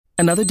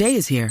Another day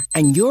is here,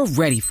 and you're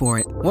ready for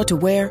it. What to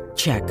wear?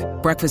 Check.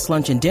 Breakfast,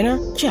 lunch, and dinner?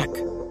 Check.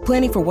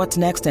 Planning for what's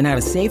next and how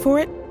to save for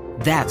it?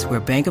 That's where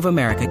Bank of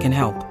America can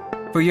help.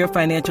 For your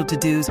financial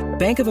to-dos,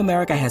 Bank of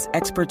America has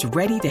experts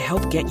ready to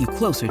help get you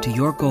closer to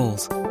your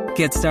goals.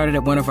 Get started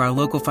at one of our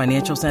local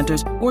financial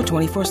centers or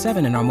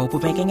 24/7 in our mobile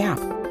banking app.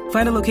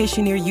 Find a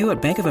location near you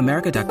at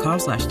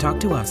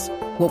bankofamerica.com/talktous.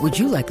 What would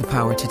you like the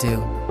power to do?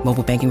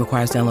 Mobile banking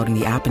requires downloading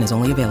the app and is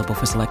only available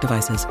for select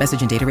devices.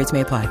 Message and data rates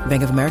may apply.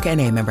 Bank of America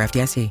NA, member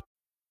FDIC.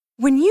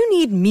 When you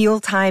need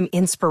mealtime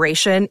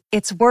inspiration,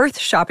 it's worth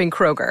shopping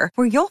Kroger,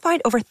 where you'll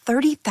find over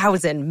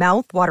 30,000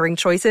 mouth-watering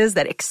choices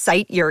that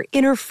excite your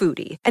inner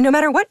foodie. And no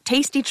matter what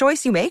tasty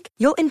choice you make,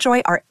 you'll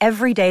enjoy our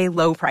everyday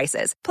low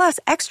prices, plus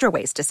extra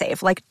ways to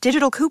save, like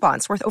digital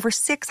coupons worth over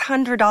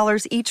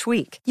 $600 each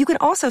week. You can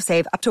also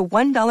save up to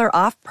 $1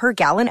 off per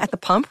gallon at the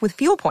pump with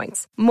fuel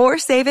points. More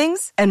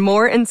savings and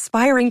more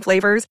inspiring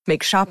flavors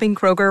make shopping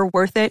Kroger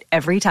worth it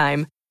every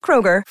time.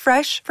 Kroger,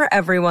 fresh for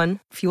everyone.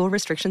 Fuel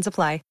restrictions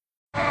apply.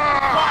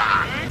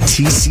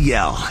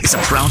 TCL is a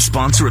proud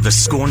sponsor of the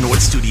Score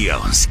North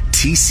Studios.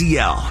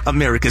 TCL,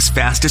 America's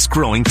fastest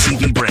growing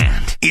TV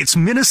brand. It's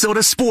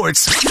Minnesota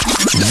Sports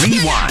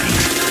Rewind.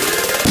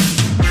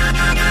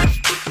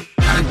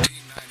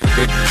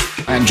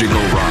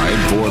 Magical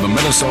ride for the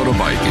Minnesota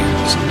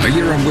Vikings, a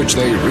year in which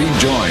they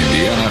rejoined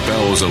the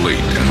NFL's elite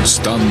and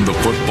stunned the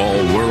football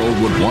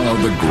world with one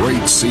of the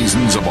great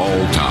seasons of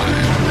all time.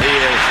 He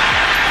is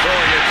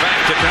throwing it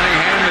back to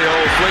Cunningham, the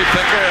old flea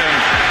picker, and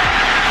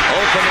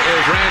open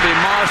is Randy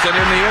Moss, and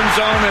in the end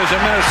zone is a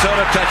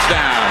Minnesota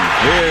touchdown.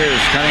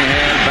 Here's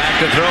Cunningham back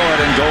to throw it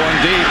and going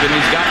deep, and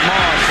he's got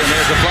Moss, and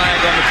there's a flag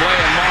on the play,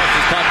 and Moss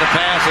has caught the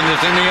pass and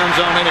is in the end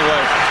zone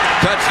anyway.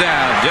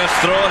 Touchdown. Just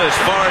throw it as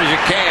far as you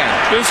can.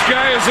 This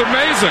guy is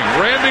amazing.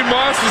 Randy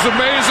Moss is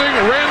amazing.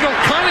 Randall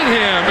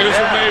Cunningham is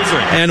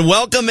amazing. And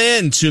welcome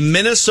in to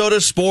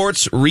Minnesota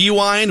Sports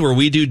Rewind, where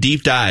we do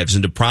deep dives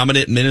into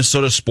prominent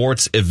Minnesota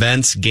sports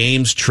events,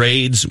 games,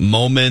 trades,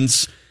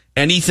 moments,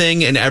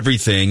 anything and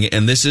everything.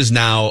 And this is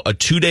now a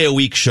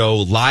 2-day-a-week show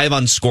live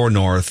on Score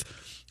North,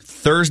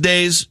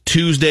 Thursdays,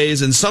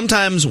 Tuesdays, and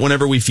sometimes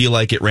whenever we feel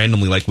like it,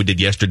 randomly, like we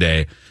did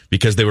yesterday,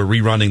 because they were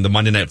rerunning the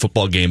Monday Night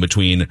Football game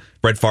between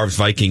Brett Favre's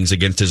Vikings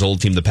against his old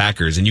team, the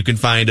Packers. And you can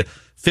find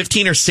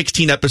 15 or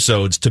 16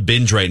 episodes to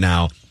binge right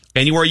now.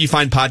 Anywhere you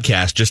find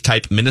podcasts, just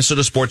type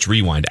Minnesota Sports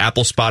Rewind,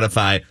 Apple,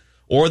 Spotify,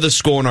 or the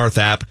Score North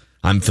app.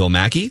 I'm Phil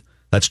Mackey.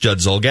 That's Judd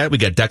Zolgad. We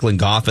got Declan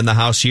Goff in the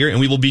house here, and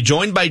we will be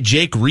joined by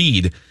Jake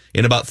Reed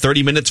in about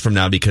 30 minutes from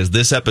now, because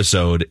this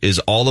episode is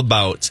all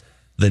about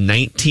the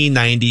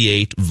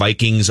 1998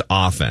 Vikings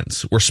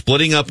offense. We're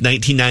splitting up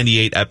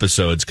 1998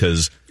 episodes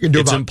because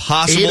it's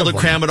impossible to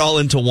cram it all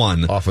into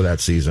one off of that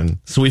season.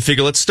 So we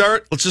figure let's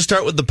just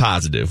start with the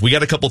positive. We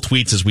got a couple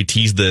tweets as we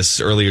teased this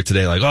earlier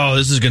today, like, oh,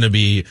 this is going to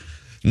be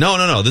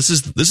no. This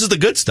is the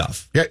good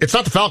stuff. Yeah, it's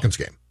not the Falcons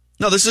game.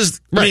 No, this is.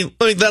 Right.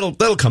 I mean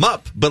that'll come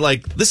up, but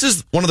like this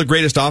is one of the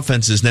greatest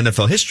offenses in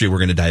NFL history. We're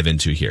going to dive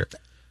into here.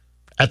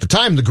 At the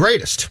time, the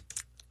greatest.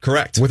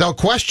 Correct. Without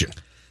question.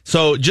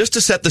 So just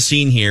to set the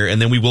scene here,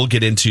 and then we will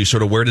get into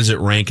sort of where does it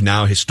rank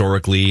now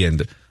historically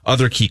and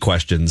other key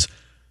questions.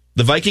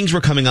 The Vikings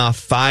were coming off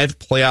 5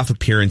 playoff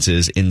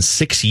appearances in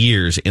 6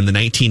 years in the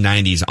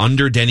 1990s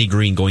under Denny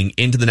Green going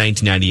into the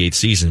 1998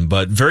 season,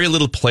 but very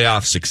little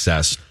playoff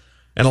success.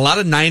 And a lot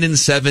of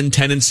 9-7,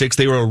 10-6.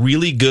 They were a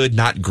really good,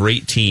 not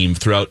great team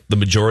throughout the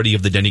majority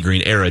of the Denny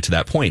Green era to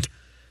that point.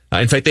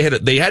 In fact,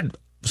 they had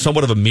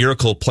somewhat of a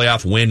miracle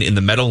playoff win in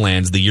the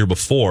Meadowlands the year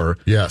before.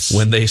 Yes.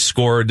 When they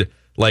scored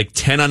like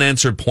 10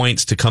 unanswered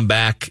points to come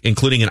back,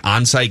 including an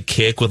onside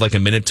kick with like a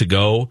minute to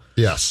go.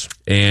 Yes.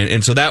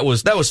 And so that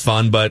was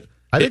fun, but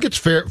I think it's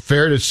fair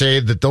to say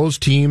that those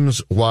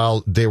teams,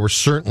 while they were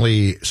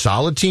certainly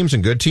solid teams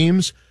and good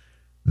teams,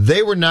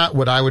 they were not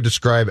what I would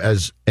describe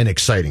as an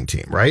exciting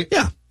team, right?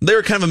 Yeah. They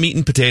were kind of a meat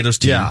and potatoes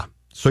team. Yeah.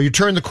 So you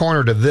turn the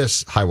corner to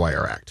this high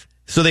wire act.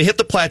 So they hit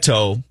the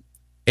plateau,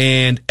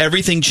 and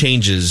everything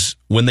changes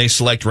when they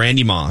select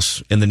Randy Moss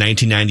in the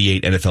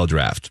 1998 NFL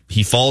draft.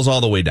 He falls all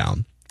the way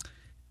down.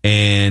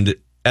 And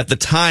at the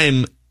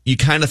time, you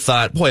kind of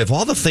thought, boy, of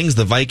all the things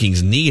the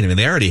Vikings need, I mean,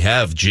 they already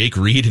have Jake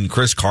Reed and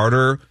Chris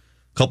Carter, a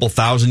couple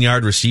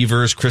 1,000-yard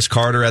receivers. Chris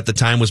Carter at the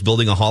time was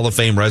building a Hall of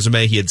Fame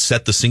resume. He had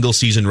set the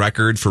single-season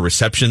record for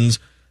receptions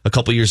a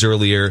couple years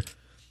earlier.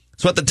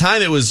 So at the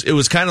time, it was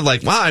kind of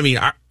like, wow, I mean,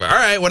 all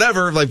right,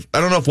 whatever. Like,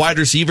 I don't know if wide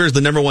receiver is the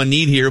number one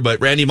need here,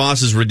 but Randy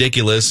Moss is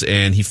ridiculous,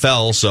 and he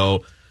fell. So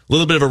a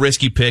little bit of a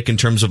risky pick in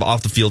terms of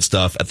off-the-field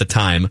stuff at the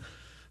time.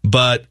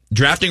 But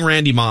drafting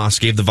Randy Moss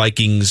gave the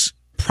Vikings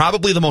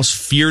probably the most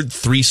feared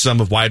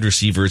threesome of wide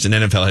receivers in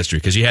NFL history,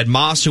 because you had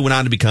Moss, who went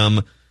on to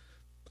become,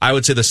 I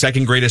would say, the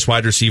second greatest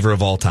wide receiver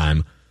of all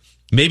time,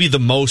 maybe the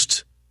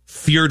most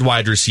feared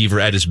wide receiver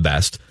at his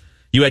best.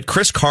 You had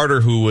Chris Carter,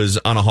 who was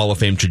on a Hall of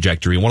Fame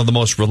trajectory, one of the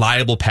most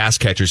reliable pass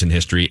catchers in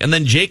history, and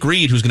then Jake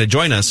Reed, who's going to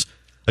join us,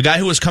 a guy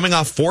who was coming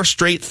off 4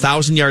 straight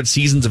 1,000-yard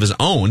seasons of his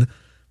own,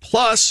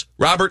 plus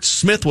Robert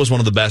Smith was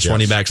one of the best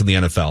running backs in the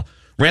NFL.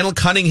 Randall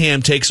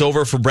Cunningham takes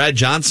over for Brad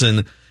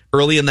Johnson,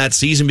 early in that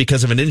season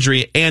because of an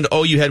injury, and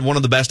you had one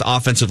of the best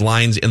offensive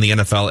lines in the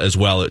NFL as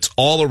well. It's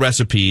all a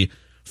recipe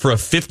for a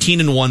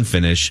 15-1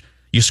 finish.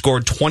 You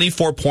scored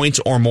 24 points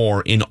or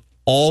more in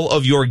all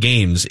of your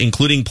games,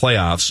 including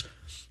playoffs,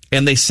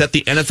 and they set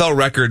the NFL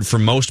record for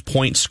most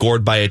points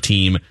scored by a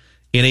team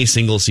in a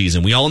single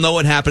season. We all know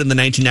what happened in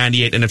the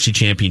 1998 NFC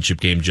Championship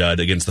game, Judd,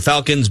 against the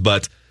Falcons,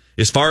 but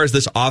as far as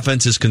this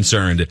offense is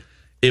concerned,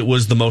 it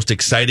was the most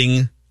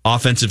exciting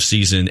offensive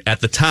season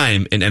at the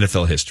time in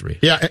NFL history.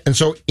 Yeah, and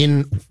so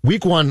in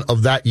week 1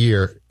 of that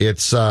year,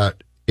 it's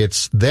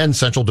then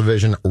Central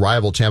Division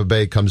rival Tampa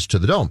Bay comes to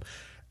the Dome.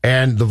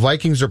 And the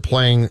Vikings are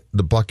playing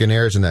the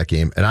Buccaneers in that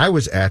game. And I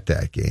was at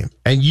that game.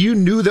 And you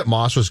knew that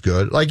Moss was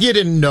good. Like, you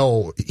didn't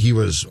know he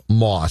was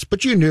Moss,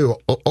 but you knew,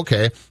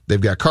 okay, they've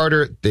got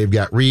Carter, they've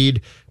got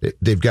Reed,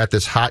 they've got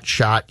this hot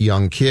shot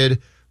young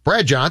kid.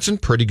 Brad Johnson,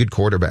 pretty good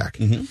quarterback.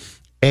 Mm-hmm.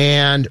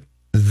 And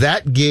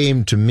that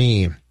game, to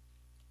me,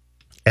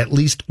 at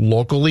least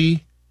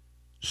locally,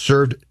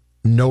 served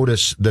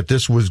notice that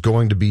this was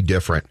going to be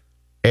different.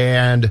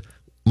 And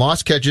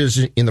Moss catches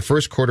in the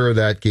first quarter of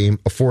that game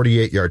a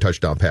 48-yard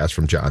touchdown pass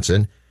from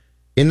Johnson.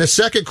 In the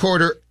second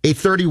quarter, a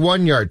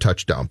 31-yard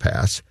touchdown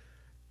pass.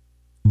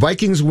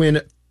 Vikings win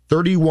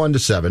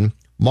 31-7.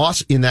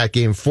 Moss in that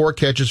game, 4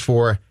 catches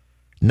for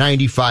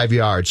 95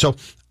 yards. So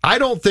I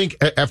don't think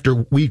after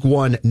week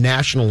 1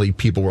 nationally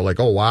people were like,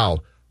 oh, wow.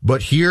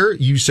 But here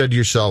you said to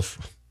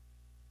yourself,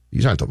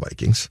 these aren't the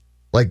Vikings.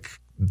 Like,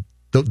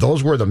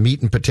 those were the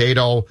meat and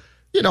potato,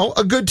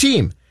 a good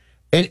team.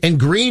 And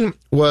Green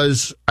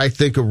was, I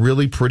think, a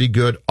really pretty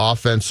good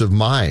offensive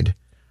mind.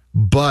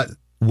 But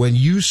when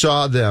you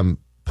saw them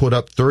put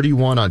up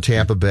 31 on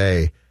Tampa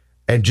Bay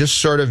and just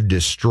sort of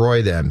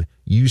destroy them,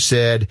 you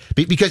said,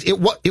 because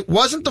it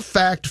wasn't the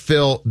fact,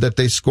 Phil, that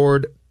they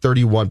scored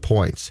 31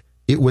 points.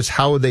 It was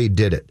how they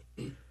did it.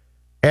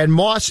 And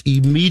Moss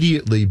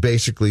immediately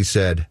basically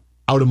said,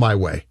 out of my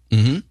way.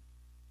 Mm-hmm.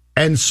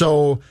 And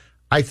so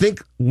I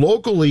think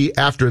locally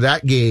after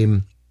that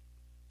game,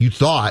 you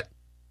thought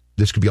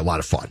this could be a lot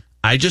of fun.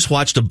 I just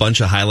watched a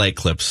bunch of highlight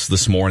clips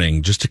this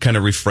morning just to kind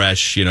of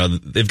refresh.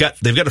 They've got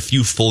a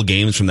few full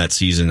games from that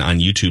season on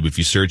YouTube. If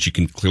you search, you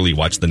can clearly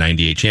watch the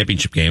 98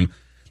 championship game.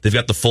 They've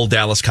got the full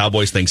Dallas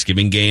Cowboys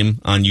Thanksgiving game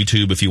on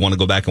YouTube if you want to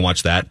go back and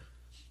watch that.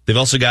 They've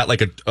also got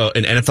like an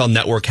NFL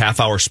Network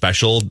half-hour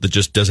special that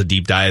just does a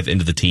deep dive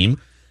into the team.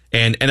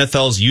 And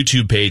NFL's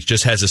YouTube page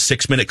just has a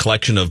 6-minute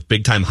collection of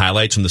big-time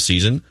highlights from the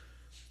season.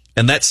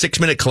 And that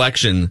 6-minute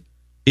collection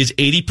is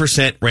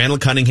 80% Randall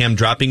Cunningham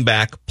dropping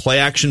back,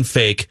 play-action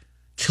fake,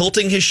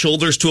 tilting his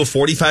shoulders to a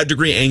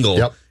 45-degree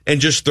angle,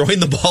 and just throwing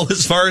the ball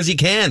as far as he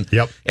can.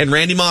 Yep. And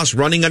Randy Moss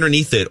running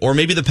underneath it. Or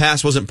maybe the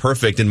pass wasn't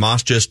perfect, and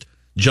Moss just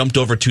jumped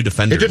over 2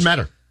 defenders. It didn't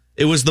matter.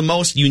 It was the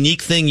most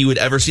unique thing you would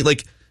ever see.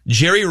 Like,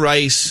 Jerry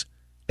Rice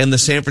and the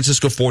San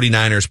Francisco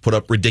 49ers put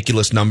up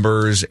ridiculous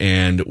numbers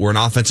and were an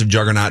offensive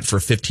juggernaut for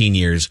 15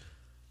 years.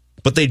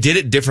 But they did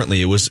it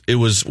differently. It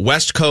was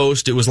West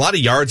Coast. It was a lot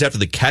of yards after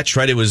the catch,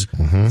 right? It was,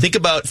 think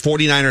about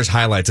 49ers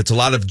highlights. It's a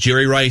lot of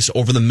Jerry Rice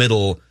over the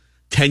middle,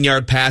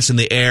 10-yard pass in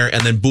the air,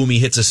 and then boom, he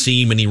hits a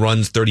seam and he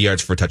runs 30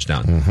 yards for a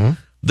touchdown. Mm-hmm.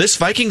 This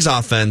Vikings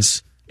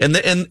offense, and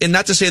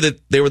not to say that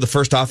they were the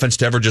first offense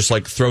to ever just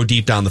like throw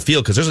deep down the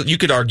field, because you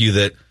could argue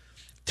that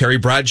Terry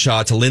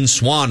Bradshaw to Lynn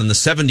Swann in the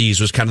 70s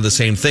was kind of the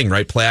same thing,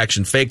 right? Play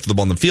action fake, the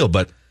ball on the field.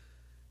 But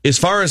as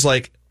far as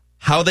like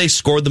how they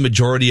scored the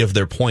majority of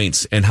their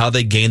points and how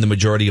they gained the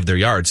majority of their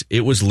yards,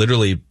 it was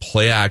literally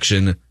play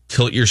action,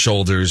 tilt your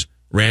shoulders,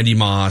 Randy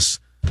Moss,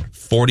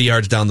 40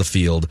 yards down the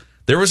field.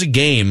 There was a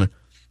game,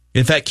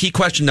 in fact, key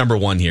question number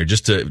 1 here,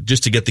 just to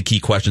get the key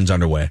questions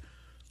underway.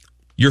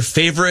 Your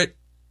favorite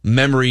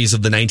memories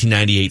of the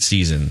 1998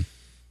 season,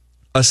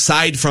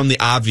 aside from the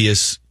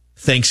obvious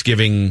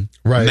Thanksgiving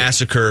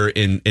massacre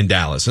in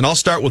Dallas. And I'll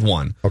start with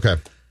one. Okay.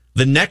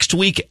 The next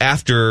week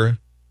after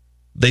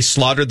they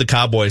slaughtered the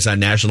Cowboys on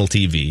national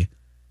TV,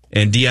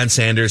 and Deion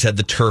Sanders had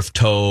the turf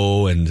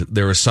toe, and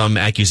there were some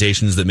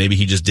accusations that maybe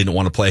he just didn't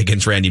want to play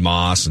against Randy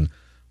Moss, and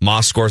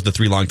Moss scores the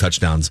 3 long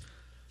touchdowns.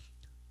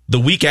 The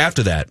week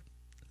after that,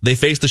 they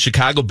faced the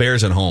Chicago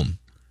Bears at home.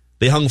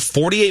 They hung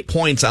 48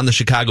 points on the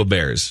Chicago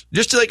Bears.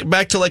 Just to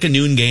back to a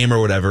noon game or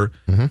whatever.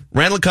 Mm-hmm.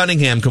 Randall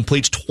Cunningham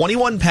completes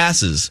 21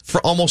 passes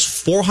for almost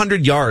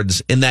 400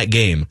 yards in that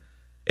game,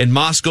 and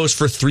Moss goes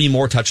for 3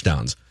 more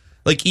touchdowns.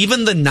 Like,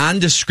 even the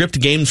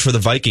nondescript games for the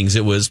Vikings,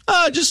 it was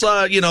just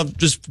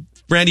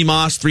Randy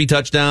Moss, 3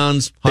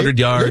 touchdowns, 100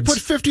 yards. They put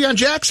 50 on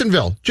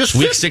Jacksonville. Just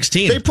week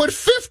 16. They put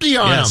 50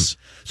 on them.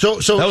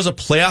 So that was a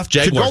playoff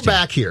Jaguars. To go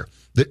back here,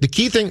 the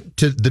key thing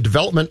to the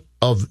development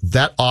of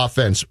that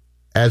offense,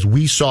 as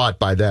we saw it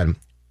by then,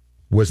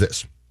 was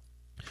this.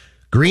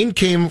 Green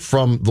came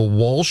from the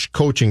Walsh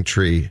coaching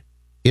tree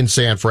in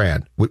San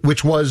Fran,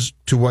 which was,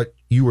 to what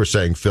you were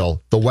saying,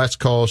 Phil, the West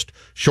Coast,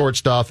 short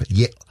stuff,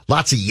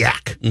 lots of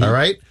yak, all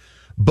right?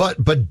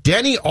 But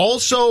Denny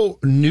also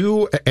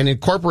knew and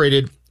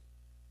incorporated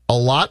a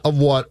lot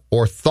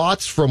of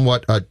thoughts from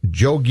what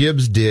Joe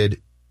Gibbs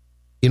did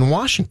in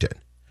Washington.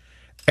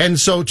 And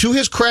so, to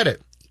his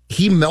credit,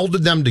 he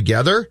melded them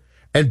together,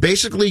 and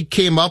basically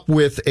came up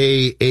with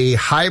a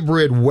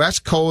hybrid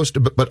West Coast,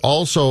 but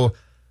also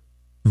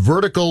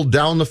vertical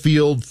down the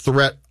field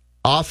threat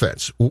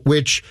offense,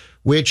 which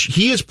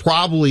he is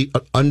probably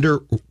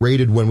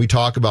underrated when we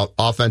talk about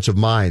offensive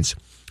minds,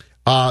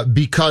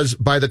 because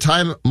by the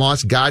time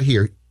Moss got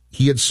here,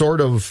 he had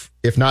sort of,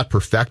 if not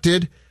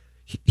perfected,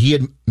 he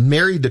had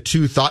married the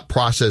two thought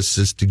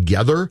processes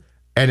together,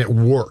 and it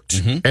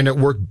worked, and it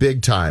worked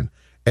big time.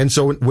 And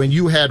so when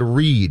you had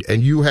Reed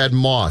and you had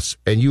Moss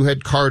and you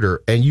had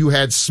Carter and you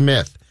had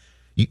Smith,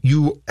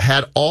 you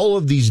had all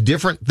of these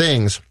different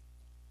things.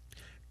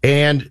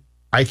 And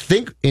I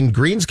think in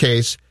Green's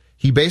case,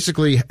 he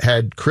basically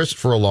had Chris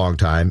for a long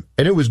time,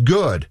 and it was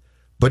good,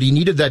 but he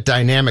needed that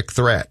dynamic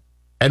threat.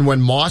 And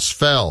when Moss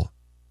fell,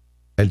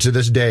 and to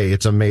this day,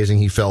 it's amazing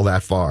he fell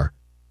that far.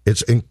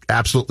 It's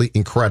absolutely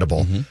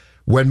incredible.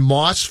 When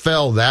Moss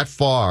fell that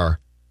far,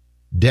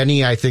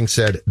 Denny, I think,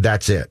 said,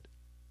 that's it.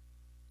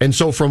 And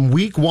so from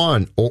week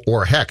one,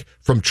 or heck,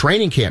 from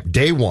training camp,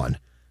 day one,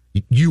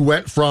 you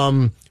went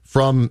from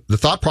the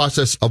thought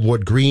process of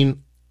what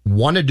Green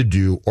wanted to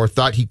do or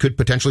thought he could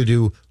potentially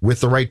do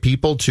with the right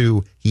people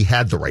to he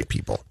had the right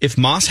people. If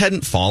Moss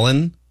hadn't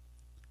fallen,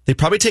 they'd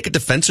probably take a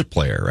defensive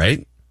player,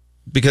 right?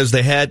 Because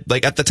they had,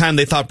 like, at the time,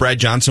 they thought Brad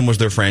Johnson was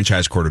their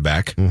franchise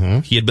quarterback.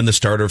 He had been the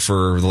starter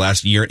for the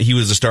last year. He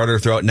was the starter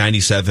throughout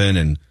 97,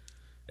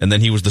 and then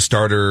he was the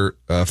starter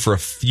for a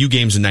few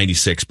games in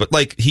 96. But,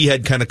 like, he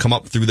had kind of come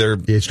up through their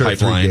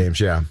pipeline. 3 games,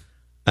 yeah.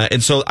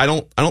 And so I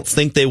don't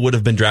think they would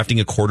have been drafting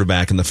a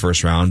quarterback in the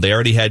first round. They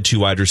already had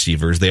 2 wide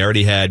receivers. They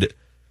already had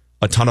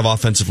a ton of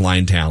offensive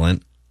line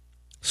talent.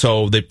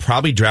 So they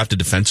probably drafted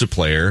a defensive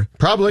player.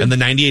 Probably. And the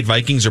 98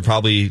 Vikings are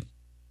probably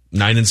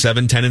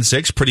 9-7,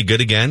 10-6, pretty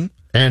good again.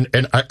 And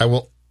I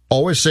will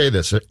always say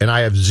this, and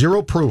I have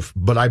zero proof,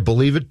 but I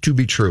believe it to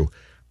be true.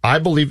 I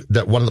believe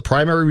that one of the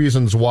primary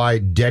reasons why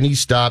Denny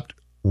stopped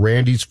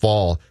Randy's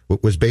fall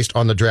was based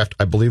on the draft.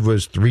 I believe it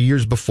was 3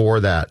 years before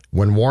that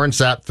when Warren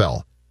Sapp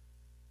fell,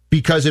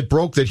 because it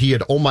broke that he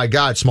had, oh my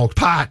God, smoked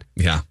pot.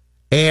 Yeah.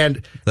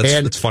 And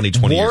that's funny.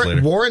 20 years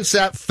later, Warren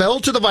Sapp fell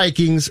to the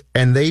Vikings,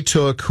 and they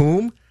took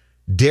whom?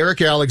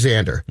 Derek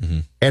Alexander.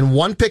 And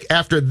one pick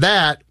after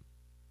that,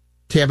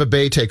 Tampa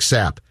Bay takes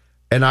Sapp.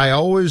 And I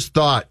always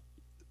thought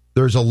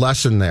there's a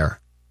lesson there.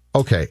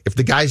 Okay, if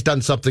the guy's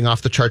done something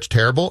off the charts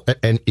terrible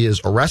and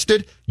is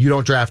arrested, you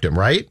don't draft him,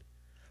 right?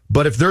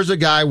 But if there's a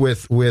guy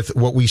with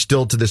what we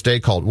still to this day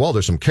called, well,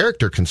 there's some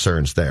character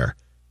concerns there,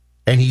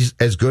 and he's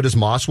as good as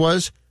Moss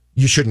was,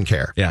 you shouldn't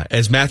care. Yeah,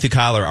 as Matthew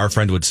Collar, our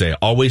friend, would say,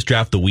 always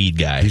draft the weed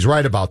guy. He's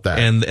right about that.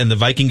 And the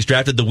Vikings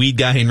drafted the weed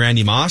guy in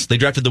Randy Moss. They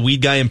drafted the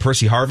weed guy in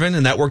Percy Harvin,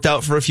 and that worked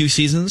out for a few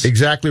seasons.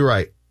 Exactly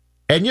right.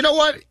 And you know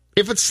what?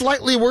 If it's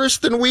slightly worse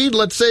than weed,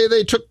 let's say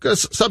they took a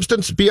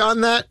substance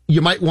beyond that, you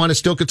might want to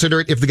still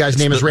consider it if the guy's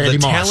name is Randy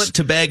the Moss. Talent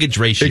to baggage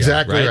ratio.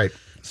 Exactly right.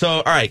 So,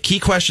 all right,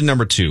 key question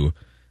number 2.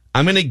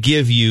 I'm going to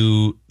give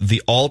you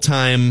the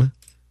all-time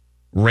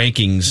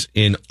rankings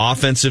in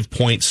offensive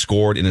points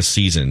scored in a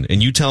season,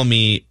 and you tell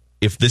me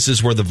if this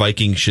is where the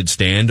Vikings should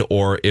stand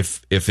or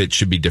if it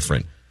should be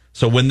different.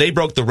 So when they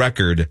broke the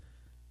record,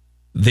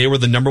 they were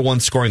the number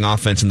 1 scoring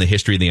offense in the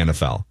history of the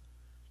NFL.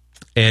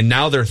 And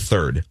now they're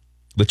third.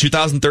 The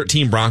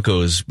 2013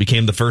 Broncos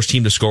became the first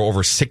team to score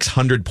over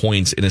 600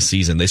 points in a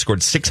season. They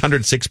scored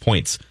 606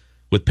 points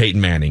with Peyton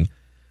Manning.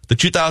 The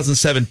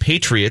 2007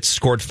 Patriots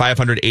scored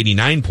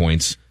 589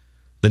 points.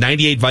 The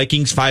 98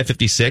 Vikings,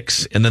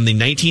 556. And then the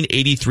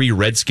 1983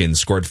 Redskins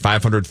scored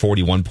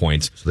 541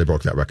 points. So they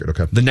broke that record,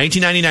 okay. The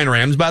 1999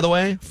 Rams, by the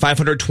way,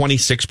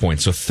 526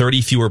 points. So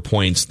 30 fewer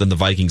points than the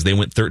Vikings. They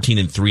went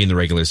 13-3 in the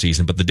regular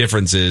season. But the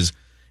difference is,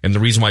 and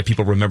the reason why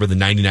people remember the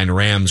 99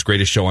 Rams,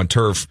 greatest show on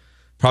turf,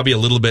 probably a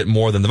little bit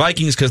more than the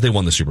Vikings because they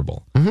won the Super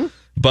Bowl.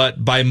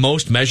 But by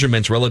most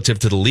measurements relative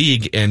to the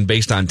league and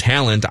based on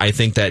talent, I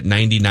think that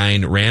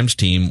 99 Rams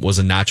team was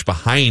a notch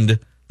behind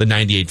the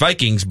 98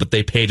 Vikings, but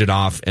they paid it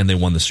off and they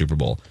won the Super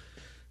Bowl.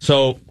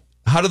 So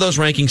how do those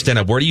rankings stand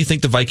up? Where do you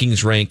think the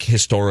Vikings rank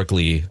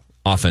historically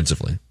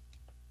offensively?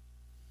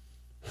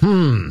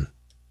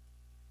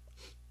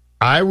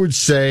 I would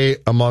say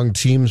among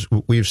teams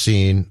we've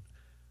seen,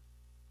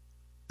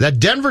 that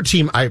Denver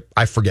team, I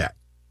forget.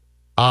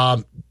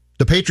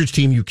 The Patriots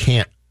team you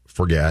can't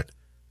forget,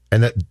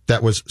 and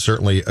that was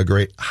certainly a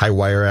great high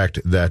wire act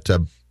that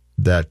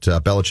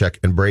Belichick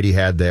and Brady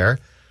had there.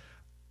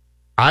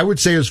 I would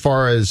say as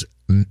far as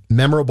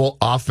memorable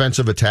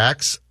offensive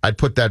attacks, I'd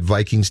put that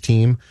Vikings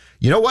team.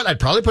 You know what? I'd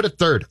probably put it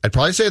third. I'd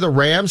probably say the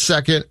Rams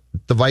second,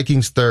 the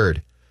Vikings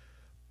third.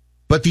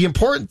 But the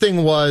important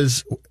thing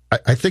was,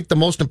 I think the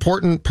most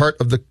important part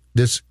of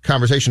this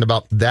conversation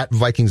about that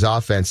Vikings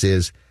offense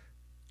is,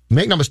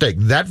 make no mistake,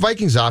 that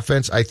Vikings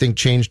offense, I think,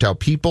 changed how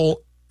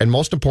people, and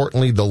most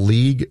importantly, the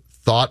league,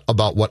 thought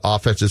about what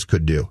offenses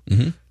could do.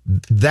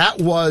 That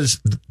was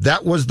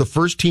the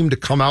first team to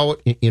come out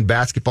in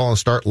basketball and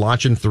start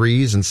launching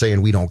threes and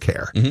saying, we don't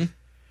care.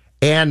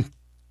 And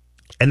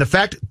the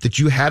fact that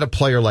you had a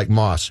player like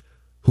Moss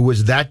who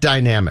was that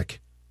dynamic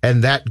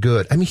and that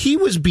good. I mean, he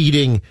was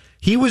beating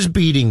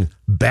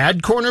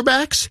bad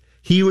cornerbacks.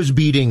 He was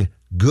beating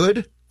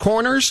good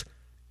corners.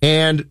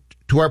 And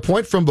to our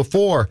point from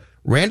before,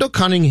 Randall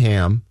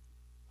Cunningham,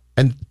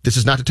 and this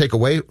is not to take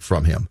away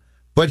from him,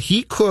 but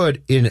he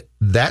could, in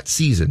that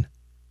season,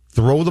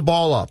 throw the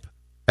ball up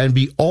and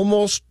be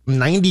almost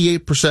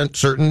 98%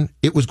 certain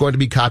it was going to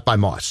be caught by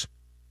Moss.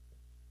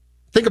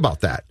 Think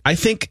about that. I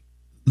think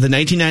the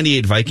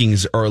 1998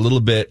 Vikings are a little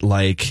bit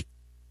like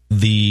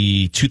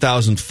the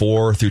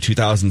 2004 through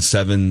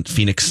 2007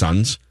 Phoenix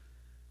Suns.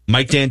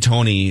 Mike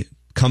D'Antoni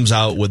comes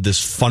out with this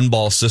fun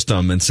ball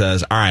system and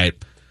says, all right,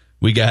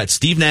 we got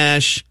Steve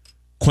Nash,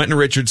 Quentin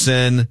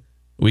Richardson,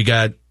 we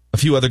got a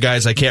few other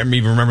guys, I can't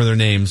even remember their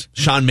names,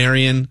 Sean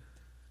Marion.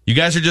 You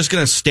guys are just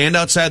going to stand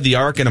outside the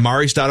arc, and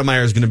Amari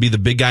Stoudemire is going to be the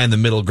big guy in the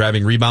middle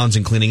grabbing rebounds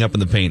and cleaning up in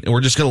the paint. And we're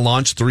just going to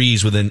launch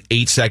threes within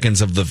 8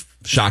 seconds of the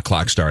shot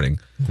clock starting.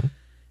 Mm-hmm.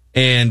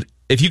 And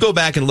if you go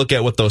back and look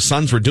at what those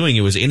Suns were doing,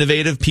 it was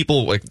innovative.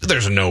 People like,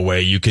 there's no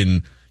way you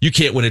can't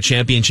win a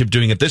championship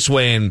doing it this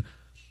way. And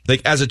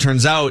like, as it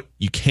turns out,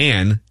 you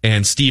can.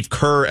 And Steve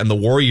Kerr and the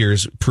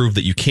Warriors proved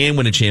that you can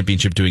win a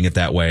championship doing it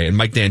that way. And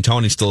Mike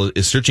D'Antoni still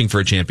is searching for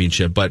a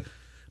championship. But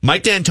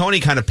Mike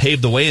D'Antoni kind of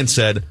paved the way and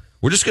said,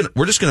 we're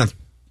literally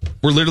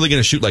going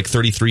to shoot like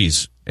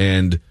 33s.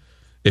 And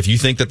if you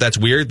think that that's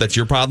weird, that's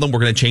your problem. We're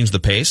going to change the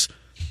pace.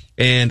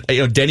 And,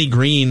 Denny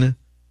Green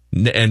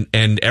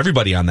and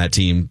everybody on that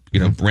team,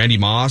 Randy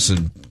Moss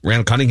and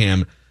Randall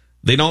Cunningham,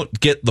 they don't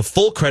get the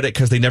full credit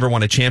because they never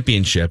won a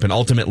championship. And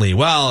ultimately,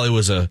 well, it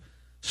was a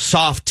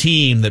soft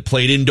team that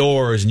played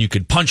indoors and you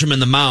could punch them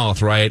in the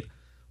mouth, right?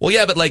 Well,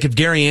 yeah, but like if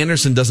Gary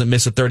Anderson doesn't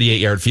miss a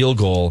 38-yard field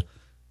goal,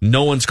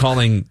 no one's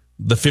calling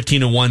the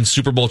 15-1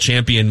 Super Bowl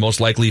champion,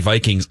 most likely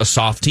Vikings, a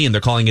soft team.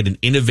 They're calling it an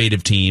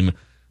innovative team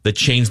that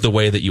changed the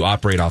way that you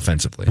operate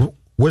offensively.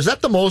 Was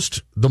that the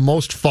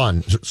most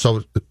fun?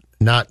 So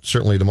not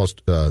certainly the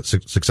most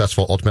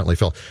successful ultimately,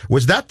 Phil.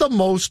 Was that the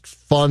most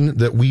fun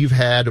that we've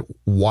had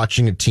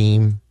watching a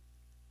team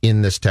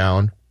in this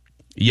town?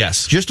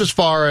 Yes. Just as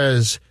far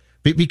as,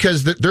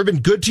 because there have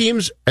been good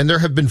teams and there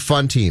have been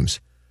fun teams.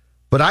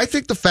 But I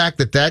think the fact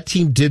that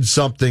team did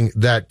something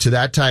that to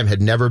that time had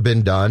never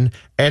been done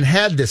and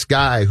had this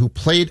guy who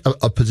played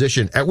a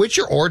position at which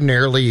you're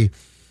ordinarily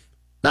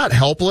not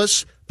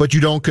helpless, but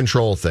you don't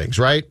control things,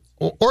 right?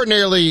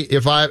 Ordinarily,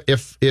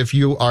 if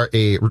you are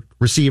a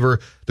receiver,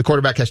 the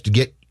quarterback has to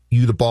get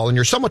you the ball and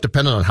you're somewhat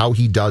dependent on how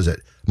he does it.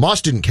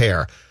 Moss didn't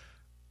care.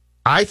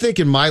 I think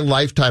in my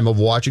lifetime of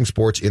watching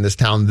sports in this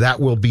town,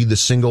 that will be the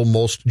single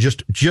most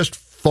just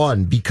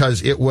fun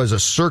because it was a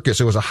circus.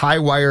 It was a high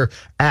wire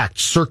act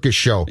circus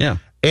show. Yeah.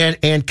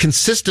 And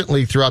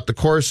consistently throughout the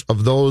course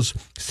of those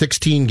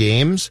 16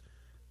 games,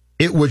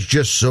 it was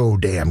just so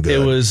damn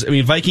good. It was,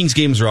 Vikings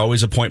games are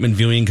always appointment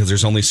viewing because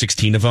there's only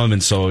 16 of them.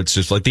 And so it's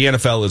just like the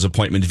NFL is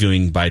appointment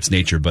viewing by its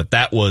nature, but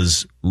that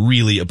was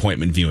really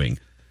appointment viewing.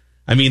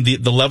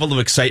 The level of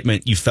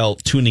excitement you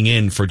felt tuning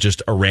in for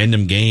just a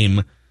random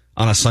game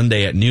on a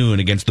Sunday at noon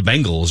against the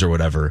Bengals or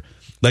whatever.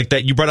 Like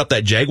that, you brought up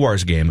that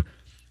Jaguars game.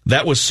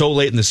 That was so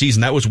late in the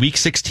season. That was week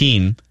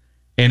 16,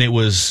 and it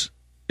was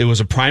a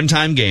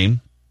primetime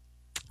game.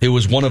 It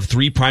was one of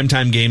 3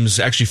 primetime games,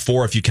 actually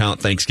 4 if you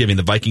count Thanksgiving.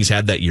 The Vikings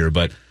had that year,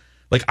 but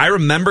like I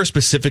remember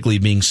specifically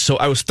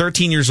I was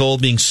 13 years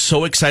old, being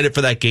so excited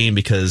for that game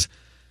because,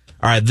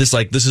 all right, this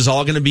is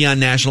all going to be on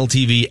national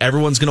TV.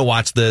 Everyone's going to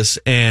watch this,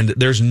 and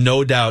there's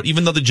no doubt,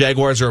 even though the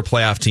Jaguars are a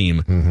playoff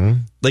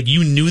team, like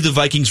you knew the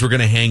Vikings were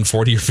going to hang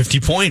 40 or 50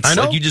 points. I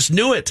know. Like you just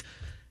knew it.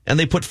 And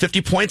they put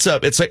 50 points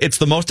up. It's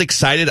the most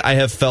excited I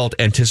have felt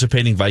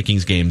anticipating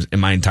Vikings games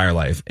in my entire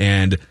life.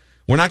 And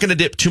we're not going to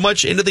dip too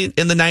much into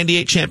the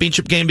 98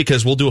 championship game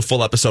because we'll do a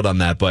full episode on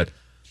that. But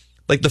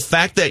like the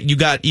fact that you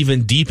got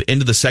even deep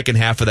into the second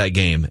half of that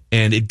game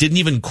and it didn't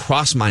even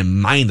cross my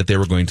mind that they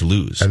were going to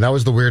lose. And that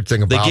was the weird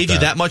thing about they gave you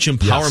that much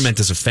empowerment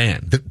as a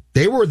fan.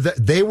 They were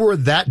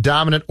that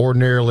dominant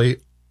ordinarily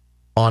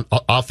on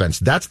offense.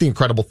 That's the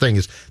incredible thing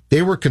is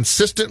they were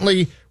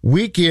consistently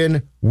week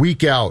in,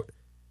 week out.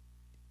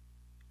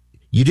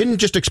 You didn't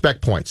just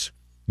expect points.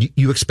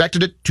 You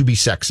expected it to be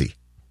sexy.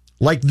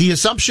 Like the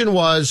assumption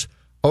was,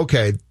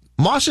 okay,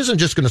 Moss isn't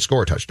just going to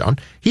score a touchdown.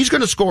 He's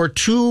going to score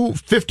 2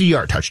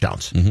 50-yard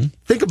touchdowns. Mm-hmm.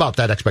 Think about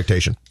that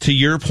expectation. To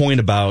your point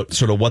about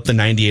sort of what the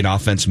 98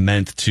 offense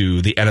meant to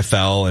the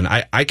NFL,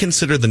 and I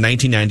consider the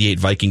 1998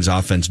 Vikings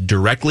offense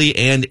directly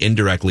and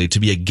indirectly to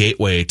be a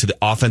gateway to the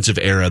offensive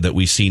era that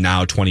we see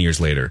now 20 years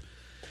later.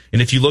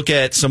 And if you look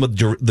at some of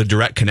the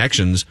direct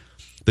connections,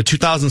 the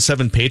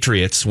 2007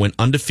 Patriots went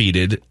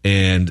undefeated,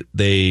 and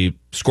they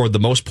scored the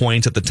most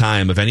points at the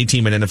time of any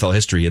team in NFL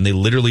history, and they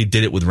literally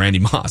did it with Randy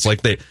Moss.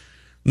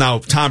 Now,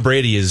 Tom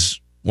Brady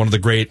is one of the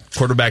great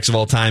quarterbacks of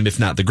all time,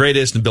 if not the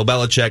greatest, and Bill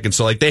Belichick, and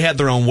so they had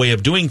their own way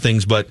of doing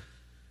things, but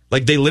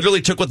they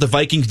literally took what the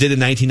Vikings did in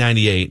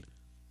 1998.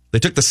 They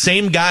took the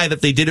same guy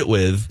that they did it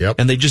with,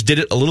 and they just did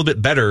it a little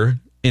bit better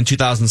in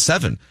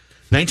 2007.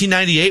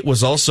 1998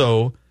 was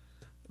also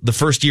the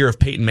first year of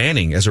Peyton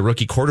Manning as a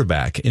rookie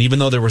quarterback. And even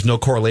though there was no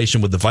correlation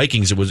with the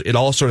Vikings, it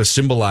all sort of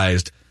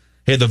symbolized,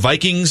 hey, the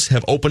Vikings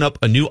have opened up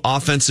a new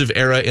offensive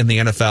era in the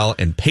NFL,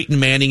 and Peyton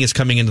Manning is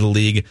coming into the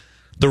league.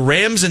 The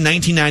Rams in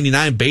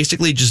 1999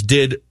 basically just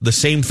did the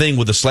same thing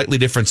with a slightly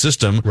different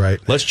system. Right.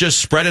 Let's just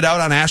spread it out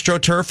on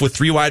AstroTurf with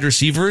 3 wide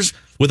receivers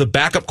with a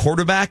backup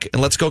quarterback,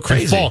 and let's go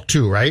crazy. And Falk,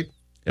 too, right?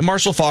 And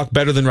Marshall Falk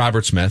better than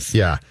Robert Smith.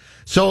 Yeah.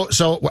 So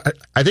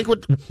I think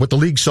what the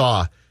league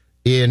saw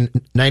in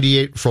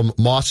 98 from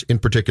Moss in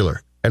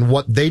particular, and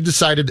what they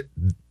decided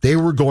they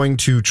were going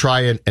to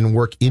try and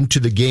work into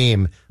the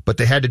game, but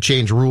they had to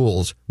change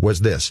rules, was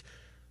this.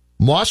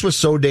 Moss was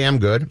so damn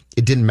good,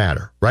 it didn't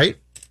matter, right?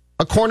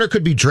 A corner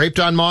could be draped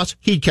on Moss,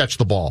 he'd catch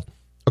the ball.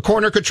 A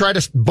corner could try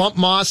to bump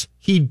Moss,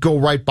 he'd go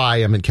right by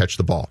him and catch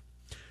the ball.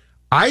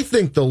 I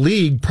think the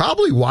league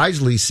probably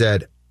wisely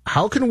said,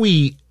 how can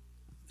we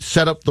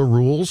set up the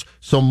rules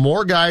so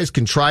more guys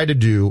can try to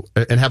do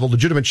and have a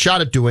legitimate shot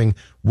at doing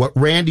what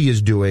Randy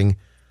is doing,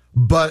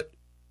 but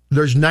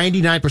there's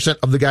 99%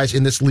 of the guys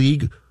in this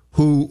league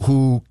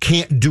who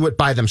can't do it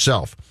by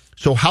themselves.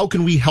 So how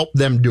can we help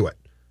them do it?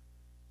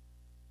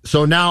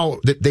 So now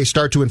they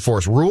start to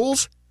enforce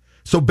rules.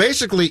 So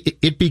basically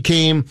it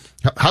became,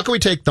 how can we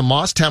take the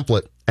Moss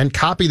template and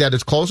copy that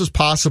as close as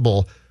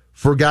possible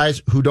for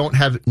guys who don't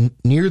have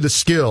near the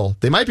skill?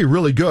 They might be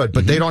really good,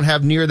 but they don't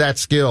have near that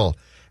skill,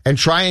 and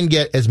try and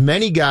get as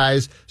many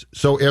guys.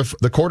 So if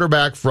the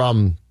quarterback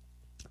from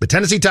the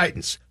Tennessee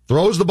Titans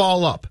throws the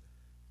ball up,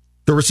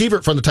 the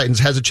receiver from the Titans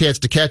has a chance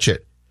to catch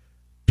it,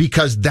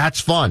 because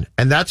that's fun.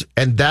 And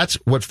that's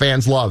what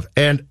fans love.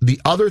 And the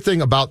other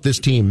thing about this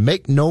team,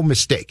 make no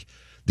mistake,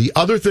 the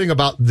other thing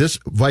about this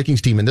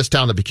Vikings team in this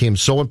town that became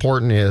so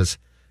important is,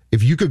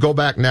 if you could go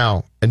back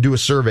now and do a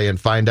survey and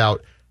find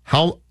out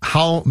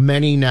how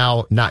many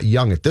now, not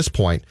young at this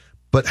point,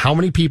 but how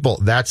many people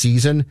that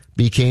season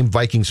became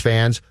Vikings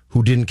fans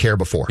who didn't care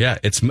before? Yeah,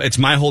 it's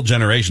my whole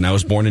generation. I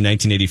was born in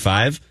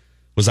 1985,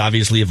 was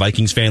obviously a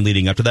Vikings fan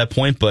leading up to that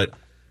point, but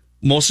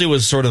mostly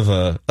was sort of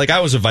I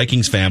was a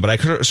Vikings fan, but I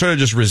sort of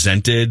just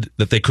resented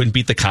that they couldn't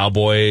beat the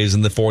Cowboys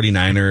and the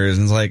 49ers,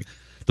 and it's like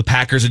the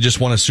Packers had just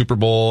won a Super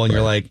Bowl, and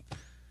you're like,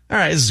 all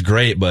right, this is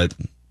great, but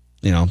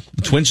you know,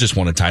 the Twins just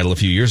won a title a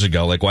few years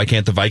ago. Like, why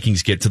can't the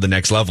Vikings get to the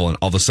next level? And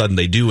all of a sudden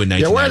they do in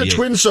 1998. Yeah, why are the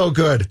Twins so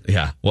good?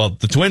 Yeah, well,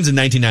 the Twins in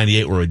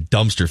 1998 were a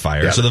dumpster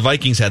fire, so the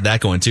Vikings had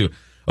that going too.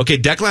 Okay,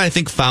 Declan, I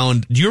think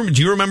found. Do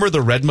you remember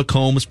the Red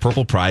McCombs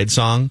Purple Pride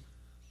song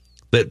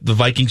that the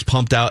Vikings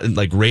pumped out in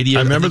like radio?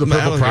 I remember the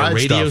Purple Pride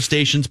radio stuff.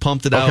 Stations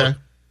pumped it out.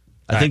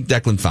 I think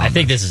Declan found. I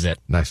think this is it.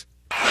 Nice.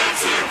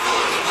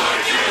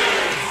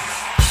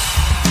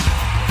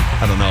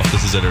 I don't know if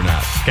this is it or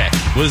not. Okay.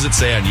 What does it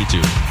say on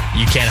YouTube?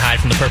 You can't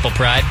hide from the purple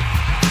pride.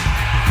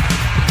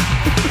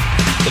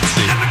 Let's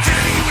see.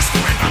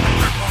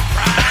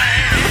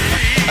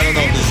 I don't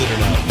know if this is it or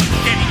not.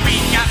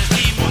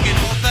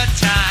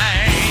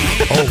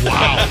 Oh,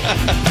 wow.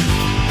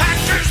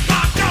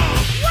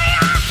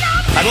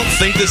 I don't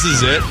think this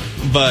is it,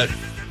 but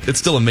it's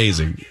still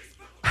amazing.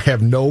 I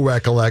have no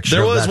recollection.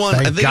 There was of that. one,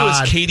 Thank I think God.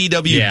 it was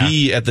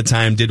KDWB at the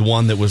time did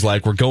one that was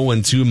like, we're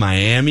going to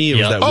Miami. It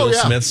was that Will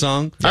Smith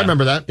song. I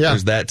remember that. Yeah.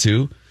 There's that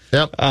too.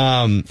 Yep.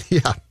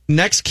 Yeah.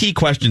 Next key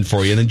question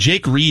for you. And then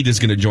Jake Reed is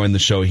going to join the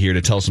show here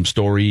to tell some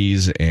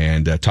stories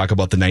and talk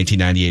about the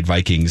 1998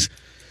 Vikings.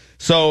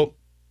 So,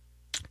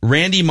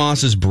 Randy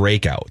Moss's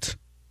breakout.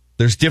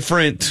 There's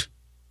different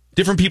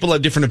people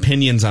have different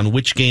opinions on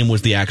which game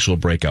was the actual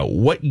breakout.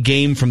 What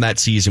game from that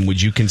season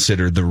would you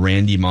consider the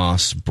Randy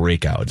Moss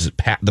breakout? Is it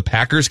the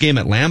Packers game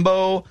at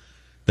Lambeau?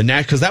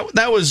 Because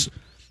that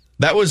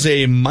was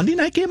a Monday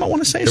night game, I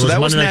want to say. So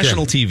that was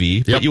national TV.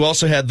 Yep. But you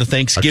also had the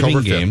Thanksgiving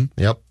October 5th. game.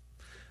 Yep.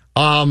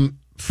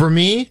 For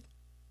me,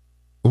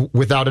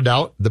 without a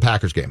doubt, the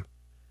Packers game.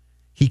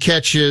 He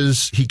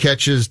catches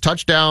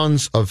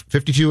touchdowns of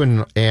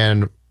 52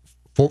 and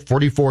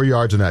 44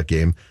 yards in that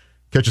game.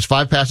 Catches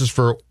 5 passes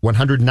for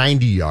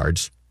 190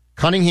 yards.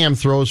 Cunningham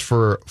throws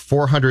for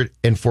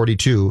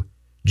 442.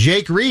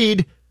 Jake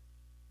Reed,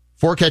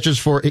 4 catches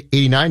for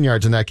 89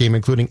 yards in that game,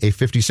 including a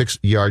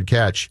 56-yard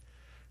catch.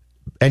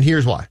 And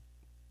here's why.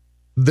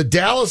 The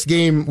Dallas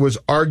game was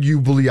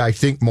arguably, I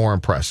think, more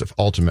impressive,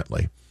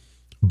 ultimately.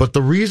 But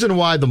the reason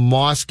why the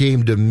Moss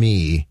game to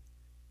me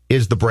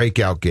is the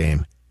breakout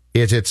game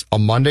is it's a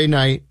Monday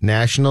night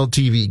national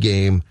TV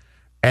game,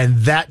 and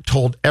that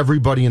told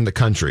everybody in the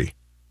country,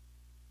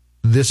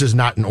 this is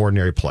not an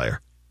ordinary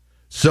player.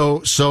 So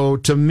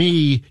to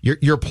me,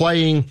 you're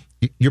playing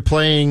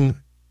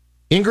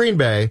in Green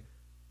Bay.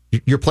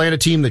 You're playing a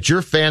team that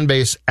your fan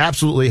base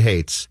absolutely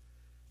hates,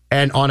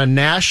 and on a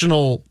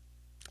national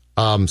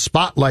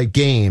spotlight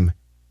game,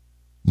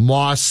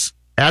 Moss,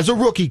 as a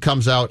rookie,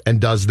 comes out and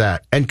does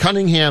that. And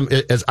Cunningham,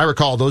 as I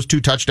recall, those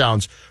 2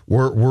 touchdowns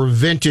were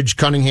vintage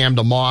Cunningham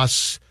to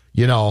Moss.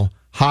 You know,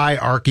 high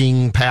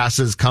arcing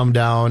passes come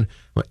down,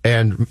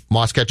 and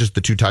Moss catches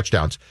the 2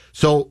 touchdowns.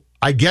 So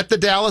I get the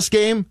Dallas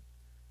game,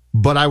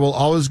 but I will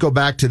always go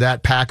back to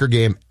that Packer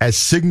game as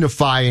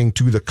signifying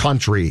to the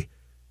country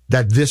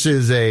that this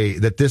is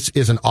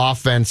an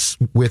offense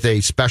with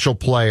a special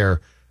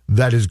player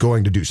that is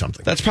going to do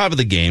something. That's probably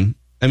the game.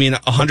 I mean,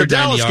 109 yards. The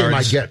Dallas yards. game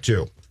I get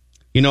too.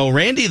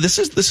 Randy, this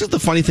is the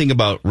funny thing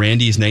about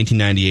Randy's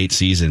 1998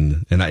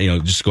 season, and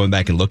just going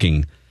back and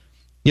looking,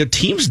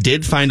 teams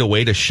did find a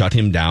way to shut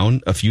him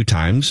down a few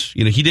times.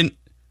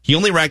 He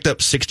only racked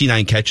up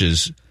 69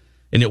 catches,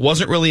 and it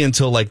wasn't really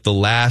until like the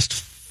last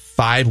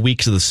 5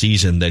 weeks of the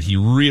season that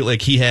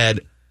he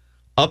had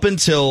up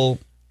until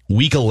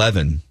week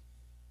 11,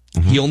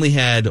 he only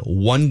had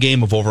one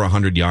game of over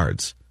 100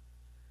 yards.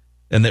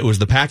 And that was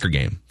the Packer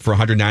game for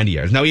 190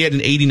 yards. Now he had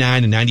an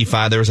 89 and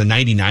 95. There was a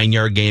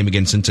 99-yard game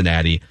against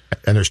Cincinnati.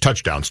 And there's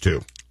touchdowns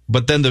too.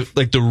 But then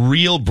the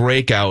real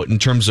breakout in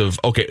terms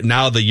of, okay,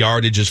 now the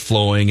yardage is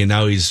flowing and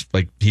now he's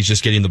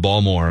just getting the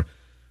ball more.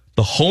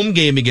 The home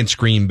game against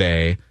Green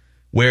Bay,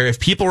 where if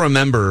people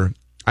remember,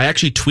 I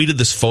actually tweeted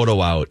this photo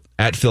out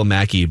at Phil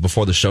Mackey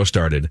before the show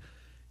started.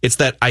 It's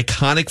that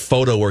iconic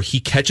photo where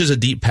he catches a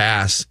deep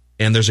pass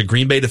and there's a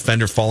Green Bay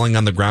defender falling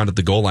on the ground at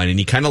the goal line and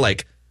he kind of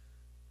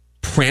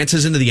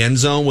prances into the end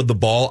zone with the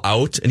ball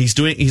out, and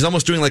he's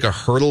almost doing like a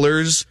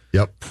hurdler's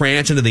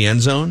prance into the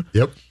end zone.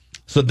 Yep.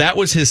 So that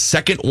was his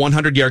second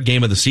 100-yard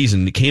game of the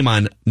season. It came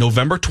on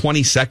November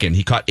 22nd.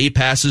 He caught 8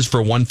 passes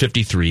for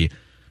 153.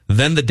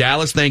 Then the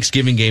Dallas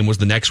Thanksgiving game was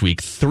the next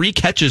week. 3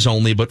 catches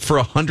only, but for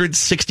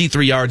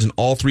 163 yards, and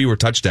all 3 were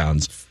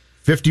touchdowns.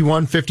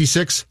 51,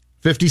 56,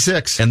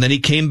 56. And then he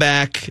came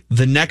back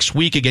the next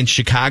week against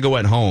Chicago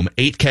at home.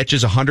 8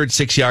 catches,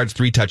 106 yards,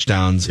 3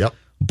 touchdowns. Yep.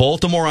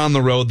 Baltimore on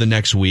the road the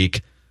next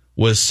week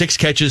was 6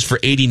 catches for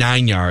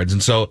 89 yards.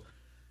 And so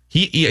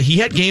he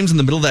had games in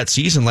the middle of that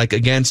season, like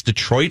against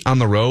Detroit on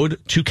the road,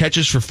 2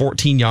 catches for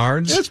 14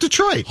 yards. That's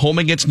Detroit. Home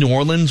against New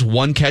Orleans,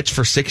 1 catch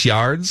for 6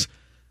 yards.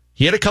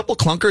 He had a couple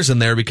clunkers in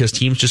there because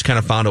teams just kind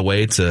of found a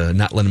way to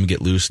not let him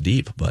get loose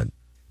deep. But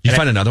did you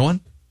find another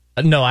one?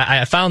 No,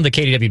 I found the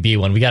KDWB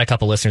one. We got a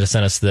couple listeners that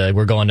sent us the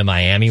We're Going to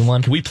Miami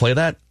one. Can we play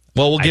that?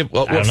 Well, we'll give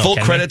full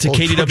credit to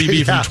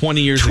KDWB from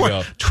 20 years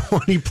ago.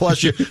 20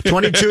 plus years.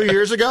 22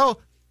 years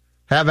ago?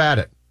 Have at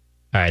it.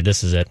 All right,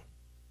 this is it.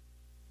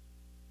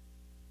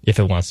 If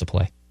it wants to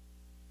play.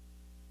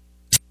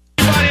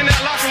 Everybody in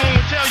that locker room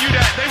will tell you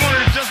that they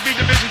wanted to just be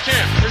division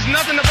champ. There's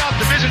nothing about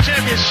division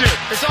championship.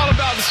 It's all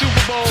about the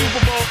Super Bowl.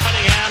 Super Bowl.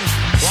 Cunningham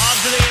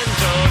lobs to the end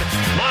zone.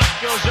 Moss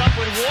goes up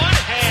with one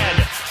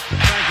hand.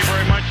 Thank you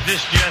very much.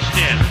 This just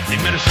in. The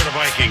Minnesota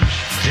Vikings,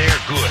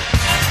 they're good.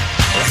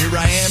 Well, here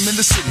I am in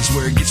the cities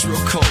where it gets real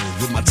cold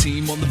with my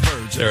team on the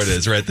verge. There it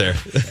is, right there.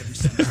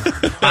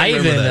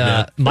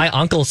 My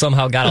uncle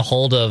somehow got a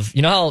hold of,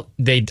 how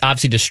they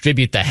obviously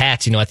distribute the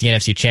hats, at the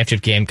NFC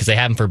Championship game because they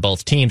have them for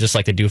both teams, just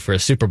like they do for a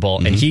Super Bowl.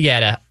 Mm-hmm. And he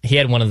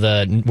had one of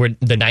the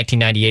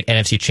 1998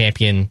 NFC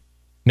champion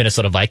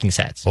Minnesota Vikings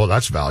hats. Oh,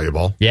 that's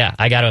valuable. Yeah,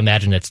 I got to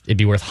imagine it'd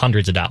be worth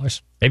hundreds of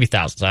dollars, maybe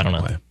thousands. I don't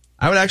know.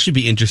 I would actually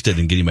be interested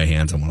in getting my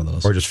hands on one of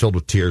those. Or just filled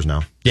with tears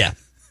now. Yeah.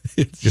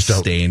 Just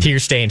stained. Tear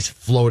stained.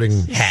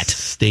 Floating hat.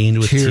 Stained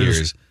with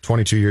tears.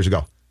 22 years ago.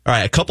 All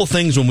right, a couple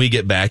things when we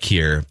get back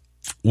here.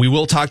 We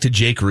will talk to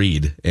Jake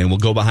Reed, and we'll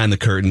go behind the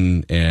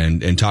curtain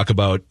and talk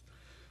about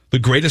the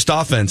greatest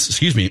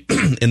offense,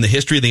 in the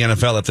history of the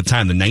NFL at the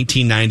time, the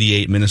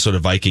 1998 Minnesota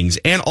Vikings.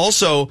 And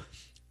also,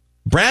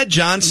 Brad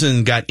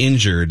Johnson got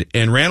injured,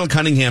 and Randall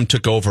Cunningham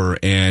took over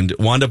and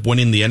wound up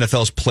winning the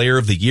NFL's Player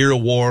of the Year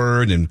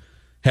award and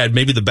had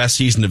maybe the best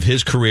season of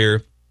his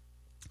career.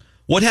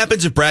 What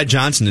happens if Brad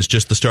Johnson is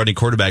just the starting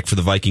quarterback for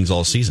the Vikings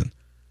all season?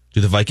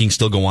 Do the Vikings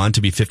still go on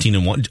to be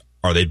 15-1?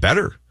 Are they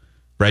better?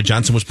 Brad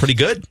Johnson was pretty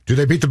good. Do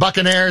they beat the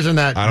Buccaneers in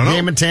that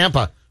game in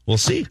Tampa? We'll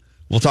see.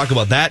 We'll talk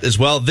about that as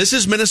well. This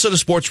is Minnesota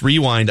Sports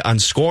Rewind on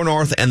Score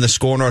North and the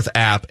Score North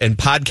app, and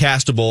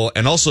podcastable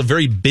and also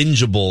very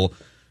bingeable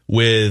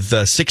with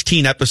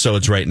 16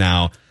 episodes right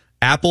now.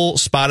 Apple,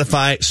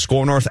 Spotify,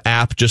 Score North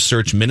app. Just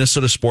search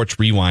Minnesota Sports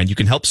Rewind. You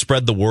can help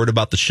spread the word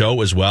about the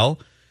show as well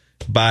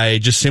by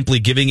just simply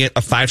giving it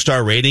a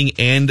 5-star rating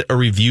and a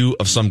review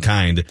of some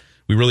kind.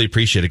 We really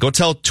appreciate it. Go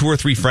tell 2 or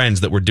 3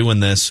 friends that we're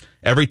doing this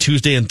every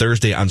Tuesday and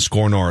Thursday on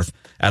Score North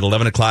at